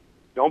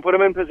 Don't put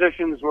him in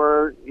positions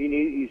where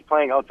he's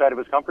playing outside of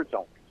his comfort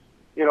zone.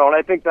 And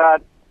I think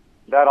that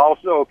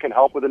also can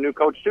help with a new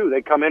coach too.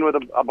 They come in with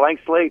a blank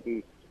slate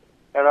and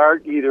are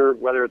either,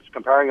 whether it's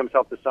comparing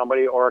himself to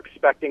somebody or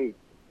expecting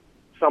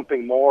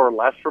something more or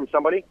less from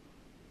somebody,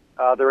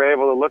 they're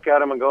able to look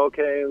at him and go,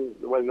 okay,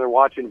 when they're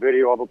watching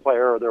video of a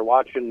player or they're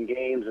watching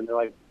games and they're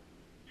like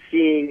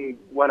seeing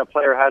when a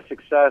player has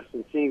success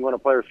and seeing when a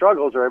player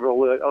struggles, they're able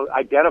to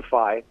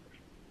identify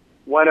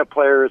when a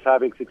player is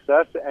having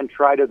success and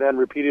try to then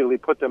repeatedly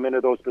put them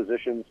into those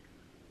positions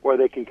where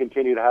they can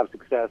continue to have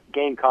success,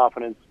 gain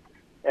confidence,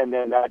 and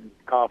then that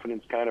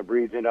confidence kind of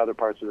breeds into other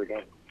parts of their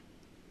game.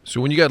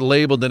 So when you got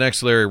labeled the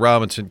next Larry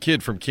Robinson,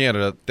 kid from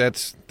Canada,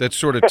 that's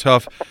sort of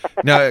tough.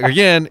 Now,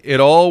 again, it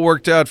all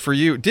worked out for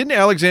you. Didn't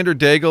Alexander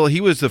Daigle,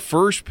 he was the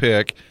first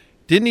pick,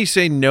 didn't he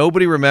say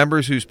nobody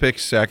remembers who's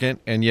picked second,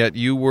 and yet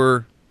you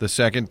were the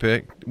second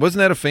pick? Wasn't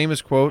that a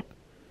famous quote?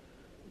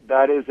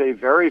 That is a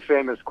very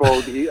famous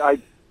quote.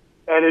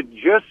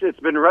 It's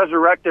been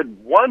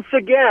resurrected once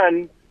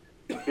again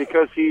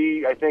because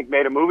he, I think,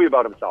 made a movie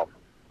about himself.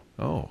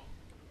 Oh.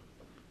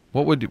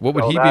 What would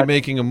he be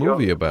making a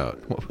movie about?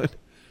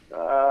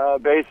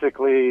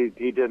 Basically,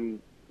 he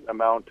didn't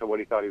amount to what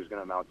he thought he was going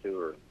to amount to,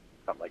 or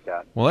something like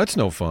that. Well, that's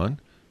no fun.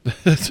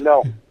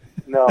 No.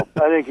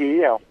 I think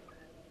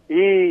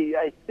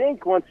I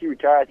think once he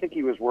retired, I think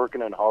he was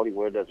working in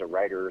Hollywood as a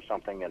writer or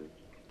something, and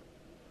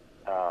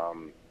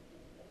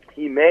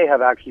he may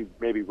have actually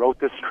maybe wrote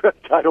this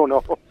script. I don't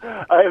know.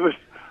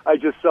 I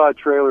just saw a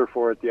trailer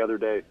for it the other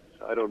day.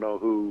 So I don't know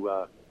who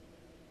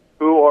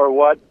or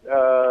what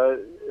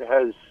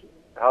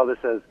how this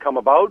has come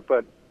about,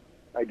 but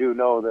I do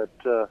know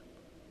that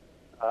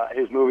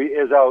his movie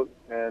is out,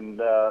 and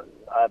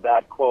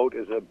that quote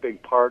is a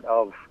big part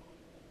of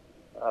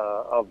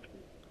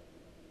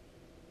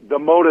the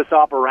modus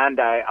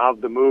operandi of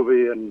the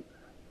movie. And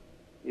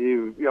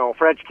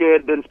French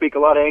kid, didn't speak a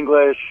lot of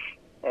English,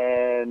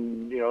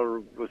 and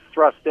was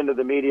thrust into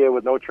the media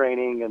with no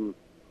training and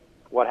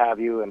what have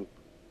you. And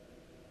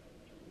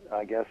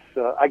I guess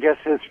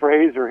his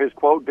phrase or his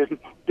quote didn't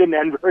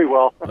end very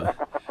well.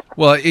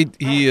 Well,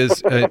 he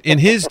is in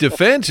his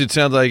defense. It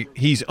sounds like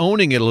he's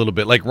owning it a little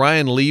bit. Like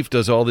Ryan Leaf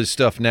does all this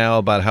stuff now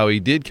about how he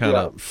did kind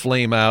of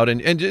flame out,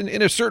 and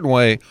in a certain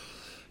way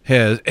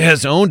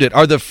has owned it.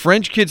 Are the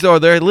French kids, though, are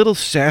they a little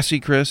sassy,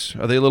 Chris?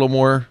 Are they a little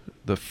more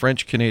the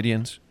French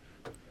Canadians?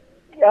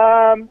 They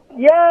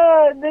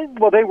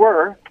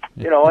were.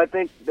 I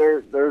think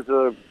there's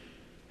a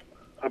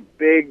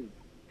big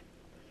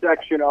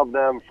section of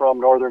them from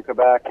northern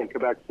Quebec and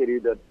Quebec City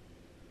that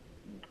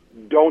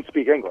don't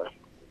speak English.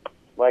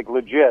 Like,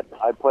 legit.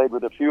 I played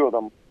with a few of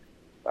them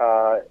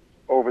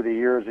over the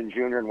years in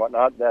junior and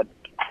whatnot that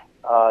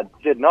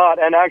did not.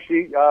 And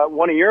actually,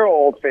 one of your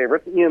old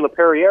favorites, Ian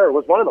LaPerriere,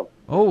 was one of them.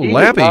 Oh,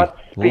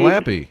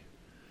 Lappy.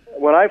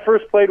 When I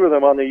first played with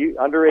him on the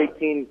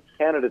under-18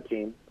 Canada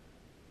team,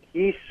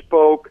 he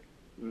spoke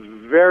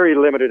very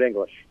limited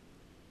English.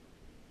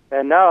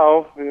 And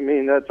now,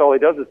 that's all he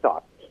does is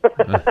talk.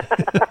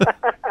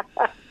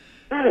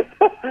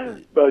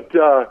 But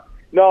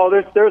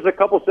no, there's a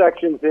couple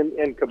sections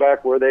in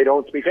Quebec where they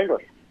don't speak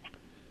English,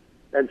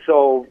 and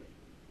so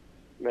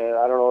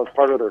I don't know, it's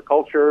part of their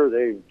culture.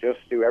 They just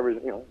do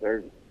everything.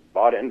 They're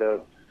bought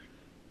into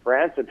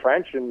France and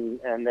French, and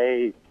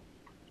they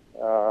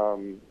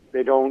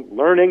don't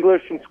learn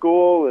English in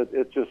school.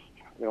 It's just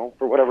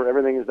for whatever,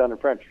 everything is done in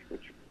French.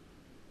 Which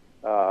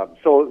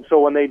so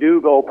when they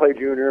do go play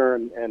junior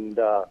and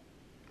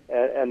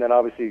then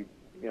obviously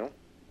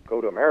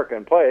go to America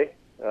and play,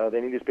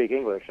 they need to speak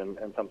English, and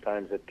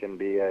sometimes it can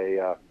be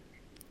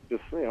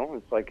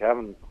it's like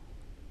having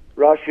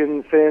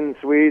Russians, Finns,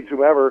 Swedes,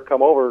 whoever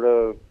come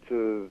over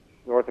to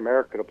North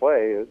America to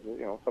play.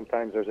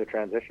 Sometimes there's a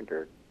transition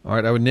period. All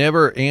right, I would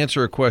never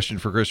answer a question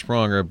for Chris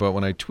Pronger, but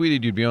when I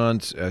tweeted you'd be on,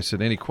 I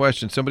said, any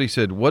questions? Somebody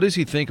said, what does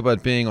he think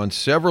about being on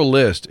several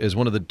lists as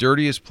one of the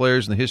dirtiest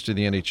players in the history of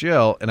the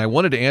NHL? And I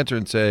wanted to answer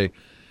and say,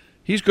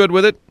 he's good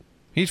with it.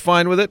 He's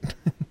fine with it.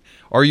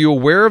 Are you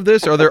aware of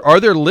this? Are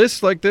there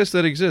lists like this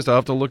that exist? I'll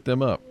have to look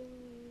them up.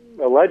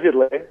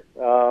 Allegedly.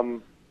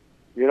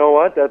 You know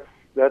what?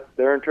 That's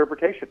their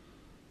interpretation.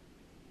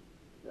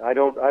 I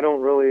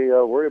don't really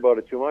worry about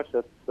it too much.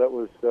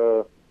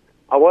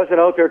 I wasn't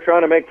out there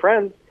trying to make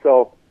friends,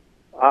 so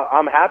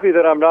I'm happy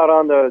that I'm not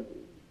on the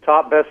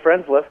top best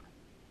friends list.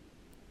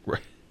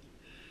 Right.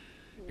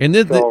 And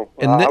then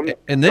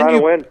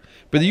you win.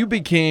 But you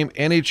became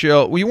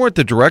NHL. Well, you weren't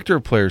the director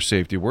of player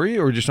safety, were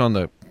you, or just on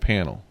the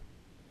panel?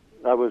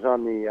 I was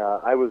on the.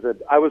 I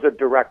was a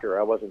director.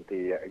 I wasn't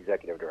the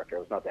executive director. I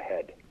was not the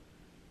head.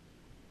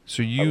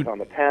 So I was on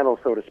the panel,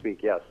 so to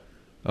speak. Yes.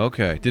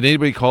 Okay. Did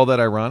anybody call that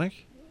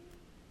ironic?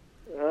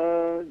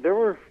 There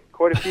were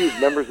quite a few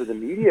members of the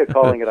media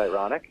calling it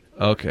ironic.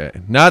 Okay.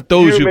 Not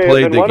those who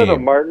played the one game. Of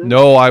them, Martin.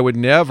 No, I would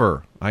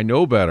never. I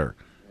know better.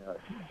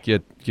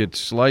 Yes. Get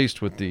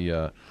sliced with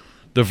the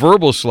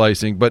verbal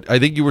slicing, but I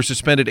think you were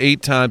suspended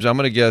 8 times. I'm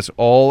going to guess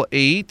all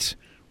 8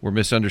 were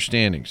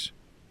misunderstandings.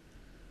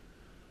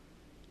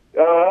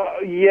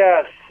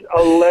 Yes,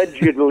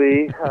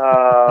 allegedly.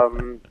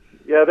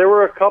 There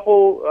were a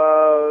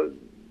couple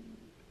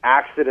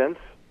accidents.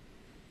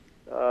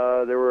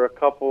 There were a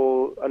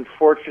couple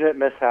unfortunate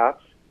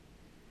mishaps.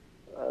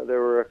 There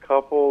were a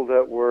couple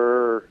that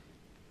were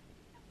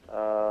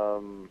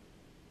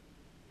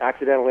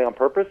accidentally on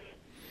purpose,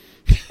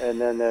 and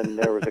then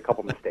there was a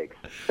couple mistakes.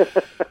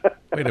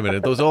 Wait a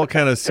minute, those all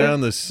kind of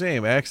sound the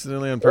same.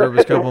 Accidentally on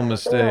purpose, couple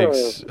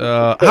mistakes.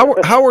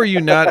 How are you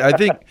not? I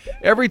think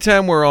every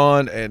time we're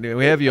on, and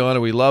we have you on,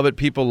 and we love it.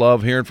 People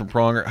love hearing from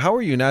Pronger. How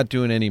are you not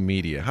doing any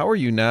media? How are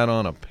you not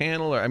on a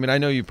panel? I mean, I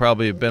know you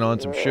probably have been on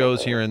some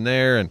shows here and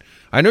there, and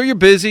I know you're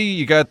busy.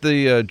 You got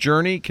the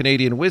Journey,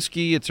 Canadian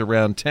whiskey. It's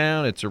around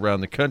town. It's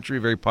around the country.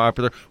 Very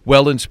popular.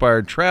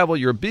 Well-inspired travel.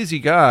 You're a busy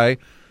guy.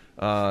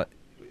 Have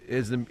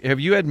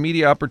you had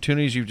media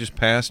opportunities you've just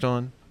passed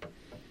on?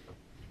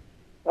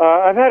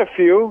 I've had a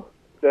few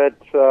that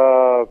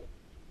I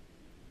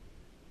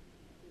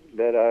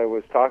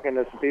was talking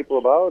to some people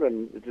about,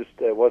 and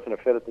it wasn't a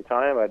fit at the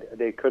time.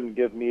 They couldn't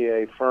give me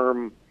a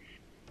firm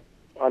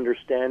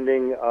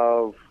understanding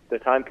of the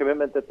time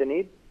commitment that they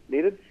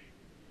needed,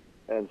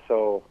 and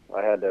so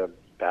I had to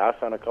pass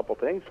on a couple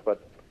things.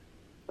 But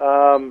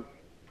you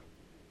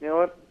know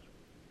what?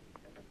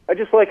 I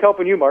just like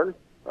helping you, Martin.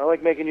 I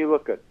like making you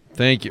look good.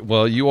 Thank you.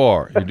 Well, you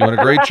are. You're doing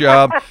a great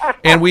job.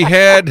 And we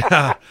had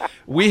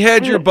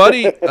your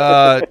buddy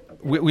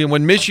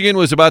when Michigan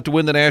was about to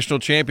win the national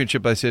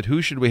championship. I said,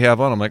 "Who should we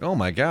have on?" I'm like, "Oh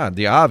my God,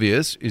 the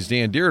obvious is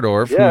Dan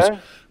Dierdorf,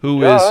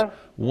 who is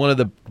one of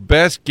the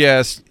best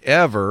guests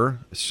ever.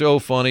 So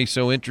funny,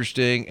 so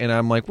interesting." And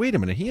I'm like, "Wait a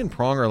minute, he and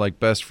Pronger are like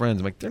best friends."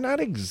 I'm like, "They're not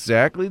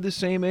exactly the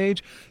same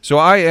age." So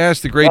I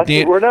asked the great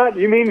Dan. We're not.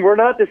 You mean we're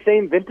not the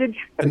same vintage?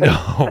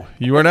 No,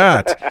 you are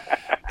not.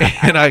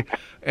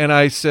 And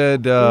I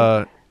said,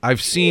 I've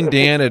seen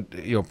Dan at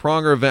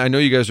Pronger event. I know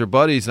you guys are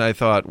buddies, and I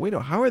thought, wait,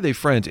 how are they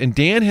friends? And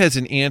Dan has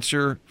an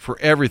answer for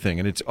everything,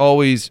 and it's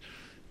always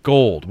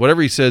gold.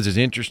 Whatever he says is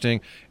interesting.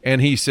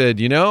 And he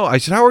said, I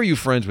said, how are you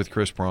friends with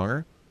Chris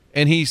Pronger?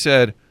 And he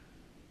said,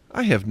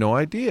 I have no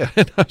idea.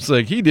 And I was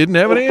like, he didn't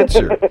have an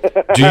answer.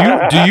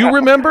 Do you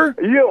remember?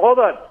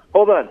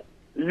 Hold on.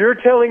 You're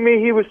telling me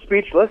he was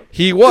speechless?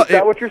 He was. Is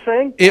that what you're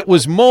saying? It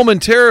was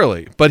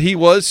momentarily, but he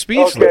was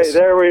speechless. Okay,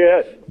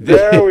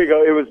 there we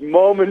go. It was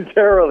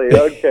momentarily.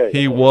 Okay.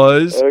 He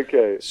was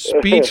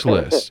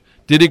speechless.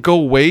 Did it go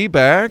way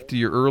back to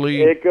your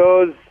early? It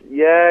goes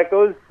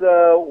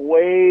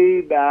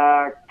way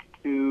back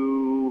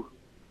to.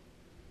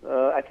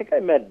 I think I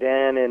met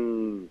Dan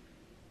in.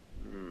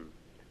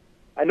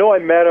 I know I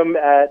met him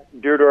at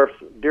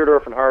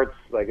Dierdorf and Hart's,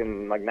 like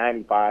in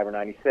 95 or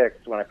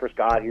 96 when I first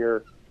got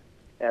here.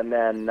 And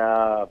then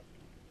I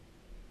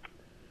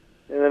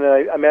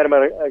met him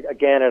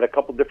again at a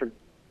couple different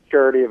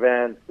charity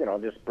events,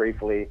 just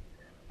briefly.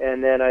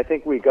 And then I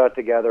think we got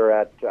together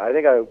I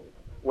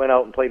went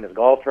out and played in his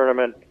golf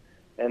tournament,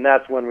 and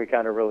that's when we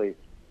kind of really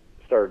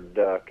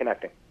started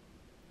connecting.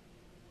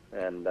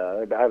 And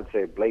I would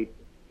say late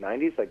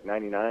 90s, like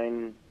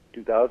 99,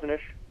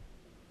 2000-ish,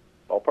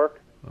 ballpark.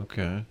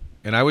 Okay.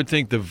 And I would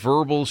think the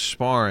verbal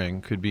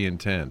sparring could be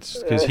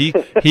intense because he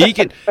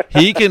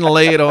can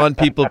lay it on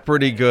people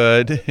pretty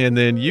good, and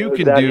then you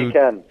can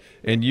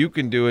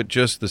do it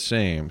just the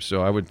same.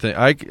 So I would think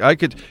I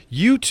could,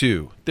 you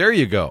two. There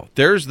you go.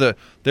 There's the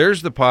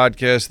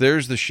podcast.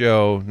 There's the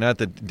show. Not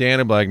that Dan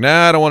would be like,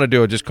 nah, I don't want to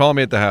do it. Just call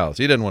me at the house.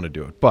 He doesn't want to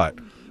do it. But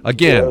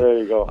again, there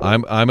you go.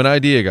 I'm an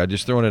idea guy.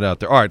 Just throwing it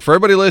out there. All right, for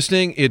everybody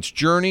listening, it's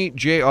Journey,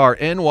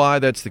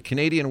 JRNY. That's the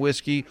Canadian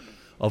whiskey,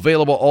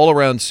 available all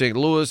around St.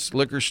 Louis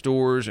liquor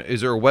stores.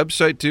 Is there a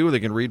website too where they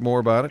can read more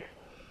about it?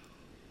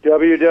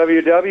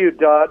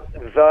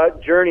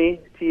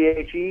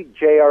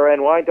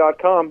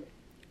 www.thejourney.com.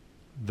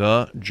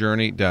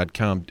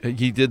 thejourney.com.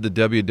 He did the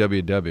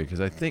www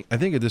because I think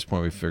at this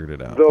point we figured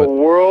it out. The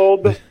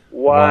World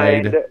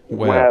Wide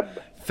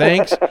Web.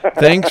 Thanks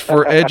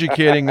for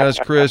educating us,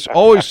 Chris.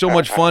 Always so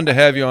much fun to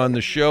have you on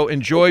the show.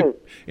 Enjoy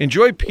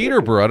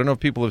Peterborough. I don't know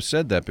if people have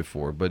said that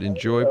before, but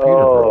enjoy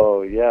Peterborough.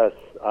 Oh, yes.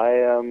 I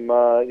am,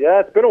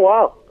 it's been a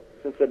while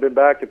since I've been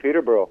back to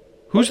Peterborough.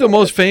 Who's the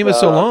most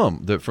famous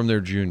alum from their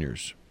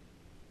juniors?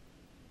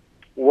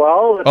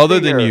 Well, other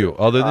than you.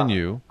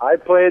 I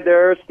played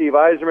there. Steve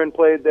Eiserman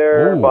played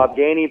there. Ooh. Bob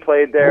Gainey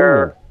played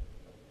there.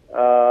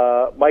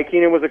 Mike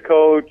Keenan was a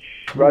coach.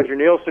 Roger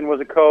Nielsen was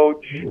a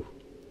coach.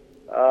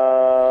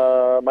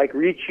 Mike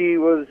Ricci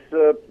was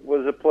a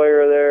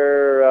player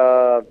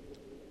there.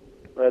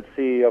 Let's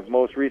see, of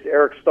most recent,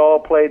 Eric Stahl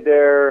played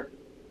there.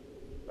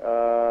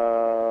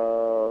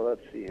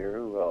 Let's see here,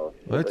 who else?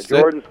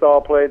 Jordan Stahl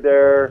played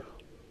there.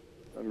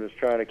 I'm just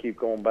trying to keep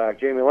going back.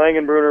 Jamie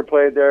Langenbrunner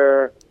played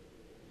there.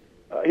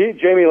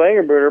 Jamie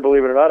Langenbrunner,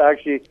 believe it or not,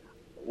 actually,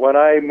 when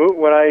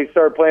I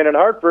started playing in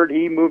Hartford,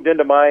 he moved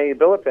into my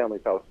billet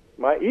family's house.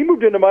 He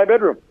moved into my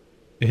bedroom.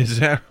 Is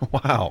that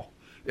wow?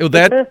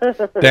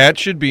 That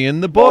should be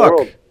in the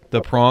book,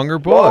 the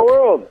Pronger book. Small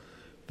world.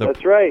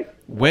 That's right.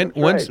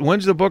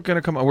 When's the book going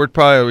to come out? We're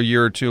probably a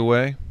year or two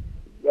away.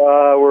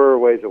 We're a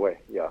ways away.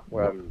 Yeah.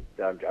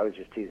 I was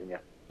just teasing you.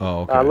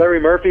 Oh, okay. Larry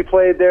Murphy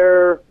played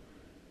there.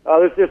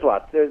 There's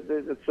lots.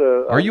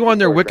 Are you on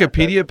their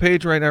Wikipedia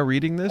page right now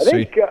reading this?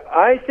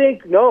 I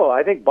think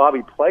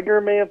Bobby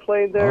Plegger may have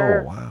played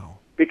there. Oh, wow.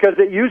 Because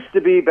it used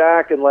to be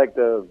back in like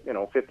the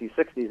 50s,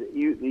 60s.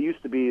 It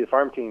used to be the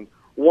farm team,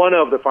 one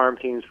of the farm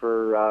teams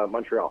for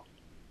Montreal.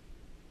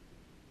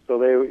 So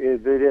they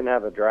didn't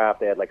have a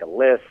draft. They had like a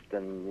list,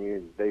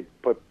 and they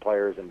put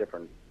players in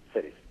different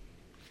cities.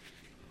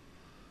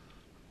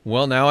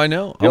 Well, now I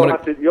know.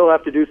 You'll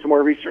have to do some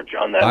more research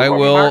on that. I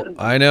will.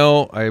 I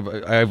know.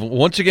 I've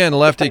once again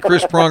left a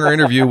Chris Pronger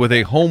interview with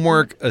a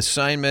homework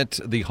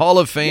assignment. The Hall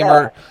of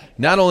Famer,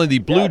 not only the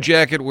Blue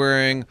Jacket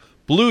wearing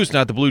Blues,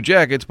 not the Blue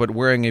Jackets, but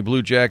wearing a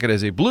blue jacket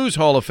as a Blues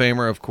Hall of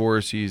Famer. Of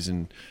course, he's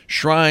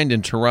enshrined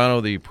in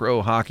Toronto, the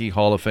Pro Hockey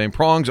Hall of Fame.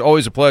 Prongs,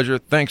 always a pleasure.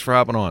 Thanks for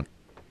hopping on.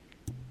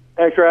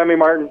 Thanks for having me,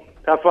 Martin.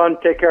 Have fun.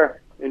 Take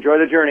care. Enjoy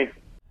the journey.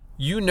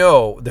 You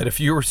know that if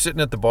you were sitting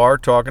at the bar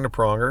talking to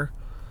Pronger,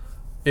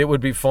 it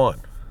would be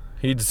fun.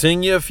 He'd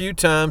sing you a few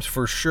times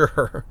for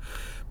sure,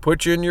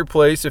 put you in your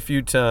place a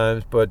few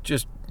times, but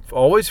just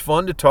always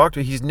fun to talk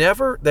to. He's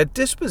never, that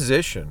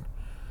disposition,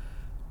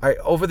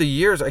 over the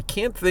years, I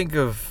can't think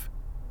of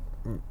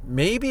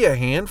maybe a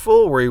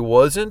handful where he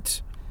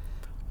wasn't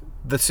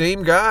the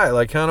same guy,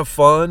 like kind of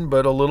fun,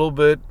 but a little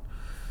bit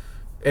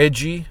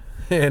edgy,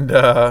 and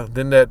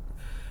then that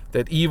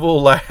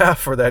evil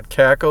laugh or that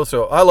cackle.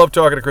 So I love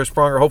talking to Chris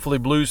Pronger. Hopefully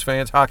Blues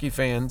fans, hockey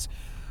fans,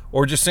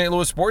 or just St.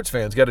 Louis sports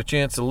fans got a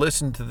chance to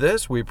listen to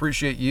this. We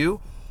appreciate you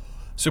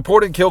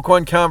supporting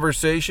Kilcoyne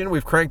Conversation.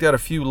 We've cranked out a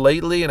few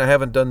lately, and I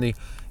haven't done the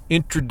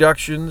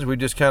introductions. We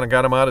just kind of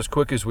got them out as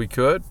quick as we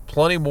could.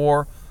 Plenty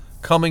more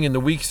coming in the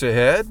weeks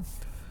ahead.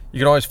 You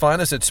can always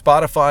find us at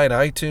Spotify and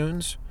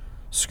iTunes,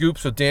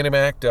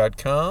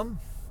 scoopswithdannymac.com.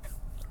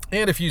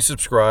 And if you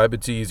subscribe,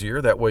 it's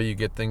easier. That way you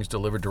get things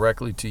delivered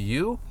directly to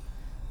you.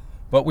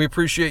 But we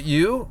appreciate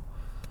you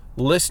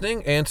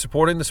listening and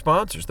supporting the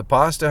sponsors. The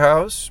Pasta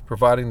House,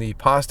 providing the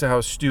Pasta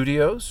House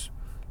Studios.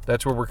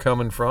 That's where we're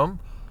coming from.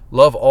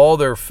 Love all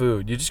their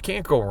food. You just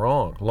can't go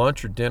wrong.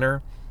 Lunch or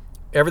dinner,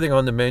 everything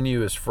on the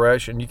menu is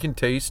fresh, and you can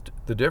taste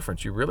the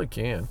difference. You really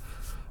can.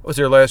 I was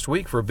there last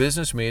week for a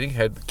business meeting,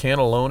 had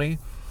cannelloni.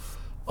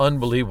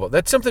 Unbelievable.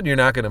 That's something you're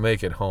not going to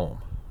make at home.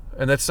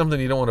 And that's something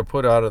you don't want to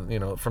put out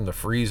of, from the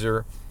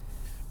freezer,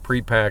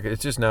 pre-packed.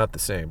 It's just not the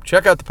same.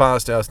 Check out the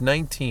Pasta House,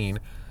 19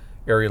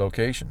 area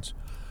locations.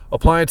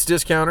 Appliance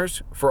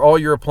discounters for all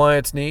your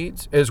appliance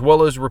needs, as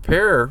well as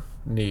repair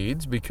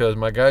needs, because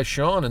my guy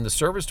Sean in the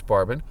service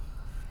department,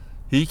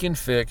 he can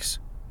fix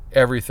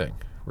everything.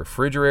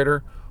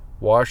 Refrigerator,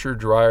 washer,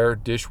 dryer,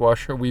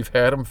 dishwasher. We've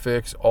had him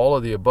fix all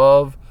of the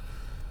above.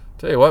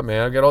 Tell you what,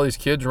 man, I've got all these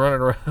kids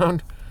running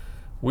around.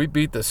 We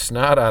beat the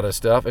snot out of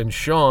stuff, and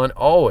Sean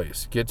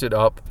always gets it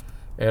up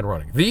and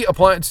running.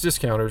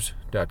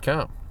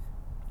 TheApplianceDiscounters.com.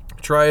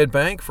 Triad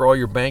Bank for all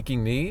your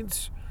banking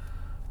needs.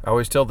 I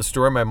always tell the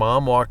story. My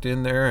mom walked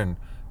in there and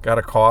got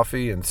a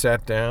coffee and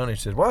sat down. And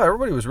she said, wow,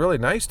 everybody was really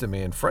nice to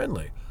me and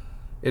friendly.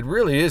 It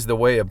really is the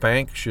way a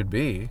bank should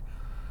be.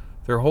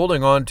 They're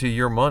holding on to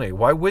your money.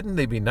 Why wouldn't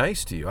they be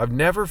nice to you? I've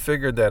never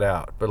figured that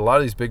out. But a lot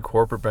of these big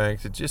corporate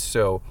banks,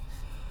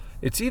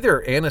 it's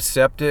either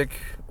antiseptic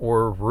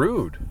or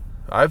rude.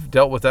 I've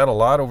dealt with that a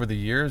lot over the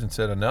years and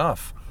said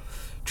enough.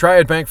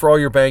 Triad Bank for all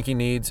your banking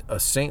needs, a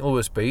St.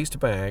 Louis-based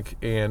bank,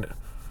 and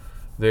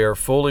they are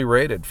fully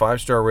rated,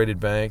 5-star rated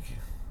bank.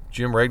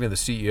 Jim Regna, the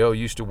CEO,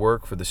 used to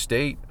work for the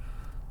state,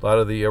 a lot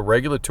of the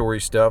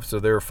regulatory stuff, so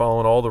they're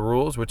following all the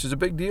rules, which is a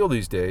big deal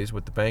these days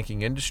with the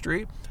banking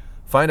industry.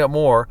 Find out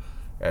more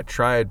at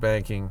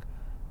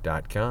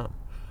triadbanking.com.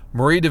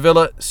 Marie de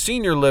Villa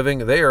Senior Living,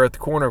 they are at the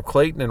corner of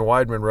Clayton and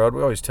Weidman Road.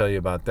 We always tell you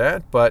about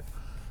that, but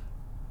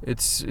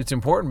it's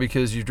important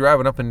because you're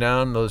driving up and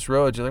down those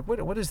roads, you're like,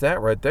 what is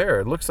that right there?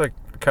 It looks like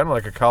kind of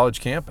like a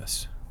college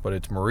campus, but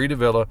it's Marie de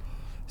Villa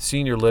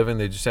Senior Living.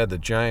 They just had the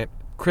giant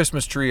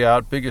Christmas tree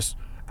out, biggest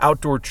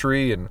outdoor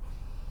tree in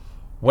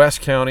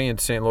West County in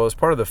St. Louis.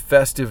 Part of the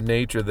festive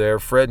nature there.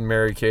 Fred and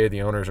Mary Kay,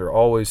 the owners, are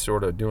always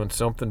sort of doing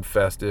something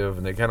festive,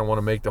 and they kind of want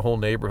to make the whole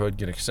neighborhood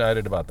get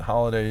excited about the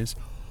holidays.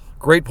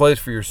 Great place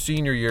for your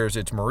senior years.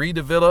 It's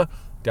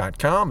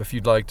mariedevilla.com if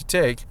you'd like to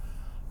take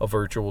a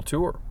virtual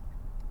tour.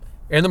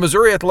 And the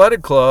Missouri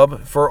Athletic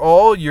Club for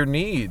all your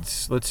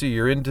needs. Let's see,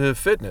 you're into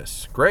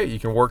fitness. Great. You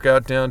can work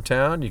out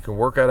downtown. You can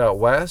work out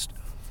west.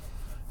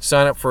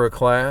 Sign up for a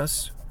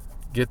class.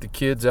 Get the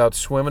kids out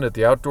swimming at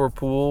the outdoor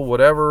pool,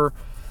 whatever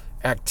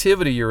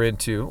activity you're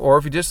into, or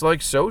if you just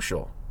like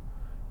social.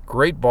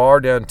 Great bar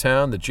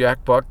downtown, the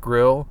Jack Buck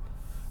Grill.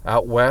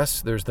 Out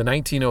west, there's the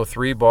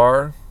 1903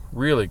 bar.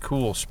 Really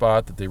cool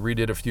spot that they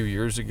redid a few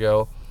years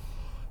ago.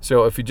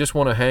 So if you just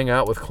want to hang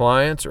out with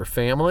clients or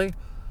family,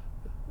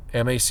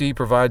 MAC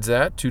provides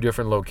that, 2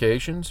 different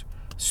locations.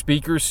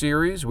 Speaker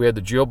series, we had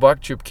the Joe Buck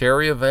Chip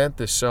Carey event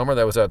this summer.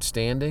 That was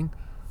outstanding.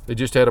 They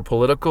just had a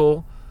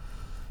political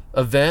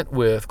event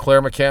with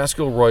Claire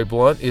McCaskill, Roy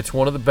Blunt. It's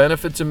one of the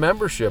benefits of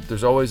membership.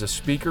 There's always a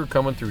speaker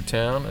coming through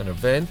town, an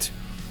event.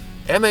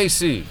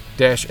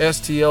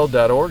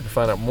 MAC-STL.org to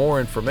find out more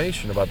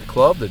information about the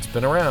club that's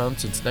been around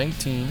since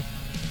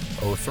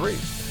 1903.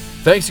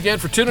 Thanks again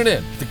for tuning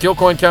in to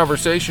Kilcoyne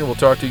Conversation. We'll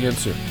talk to you again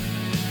soon.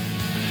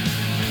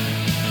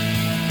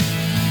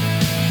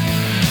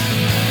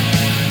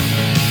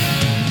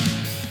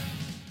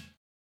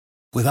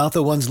 Without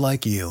the ones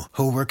like you,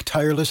 who work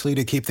tirelessly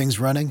to keep things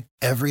running,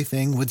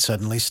 everything would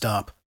suddenly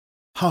stop.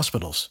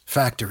 Hospitals,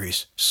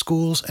 factories,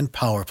 schools, and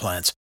power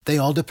plants, they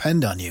all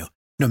depend on you.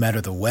 No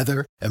matter the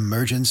weather,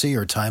 emergency,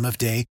 or time of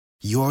day,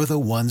 you're the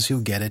ones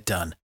who get it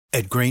done.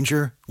 At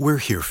Granger, we're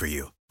here for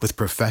you with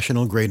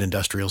professional-grade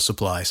industrial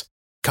supplies.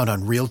 Count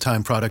on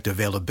real-time product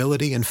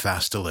availability and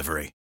fast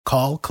delivery.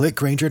 Call, click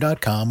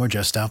Granger.com, or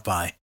just stop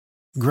by.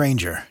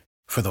 Granger,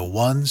 for the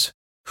ones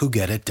who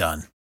get it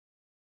done.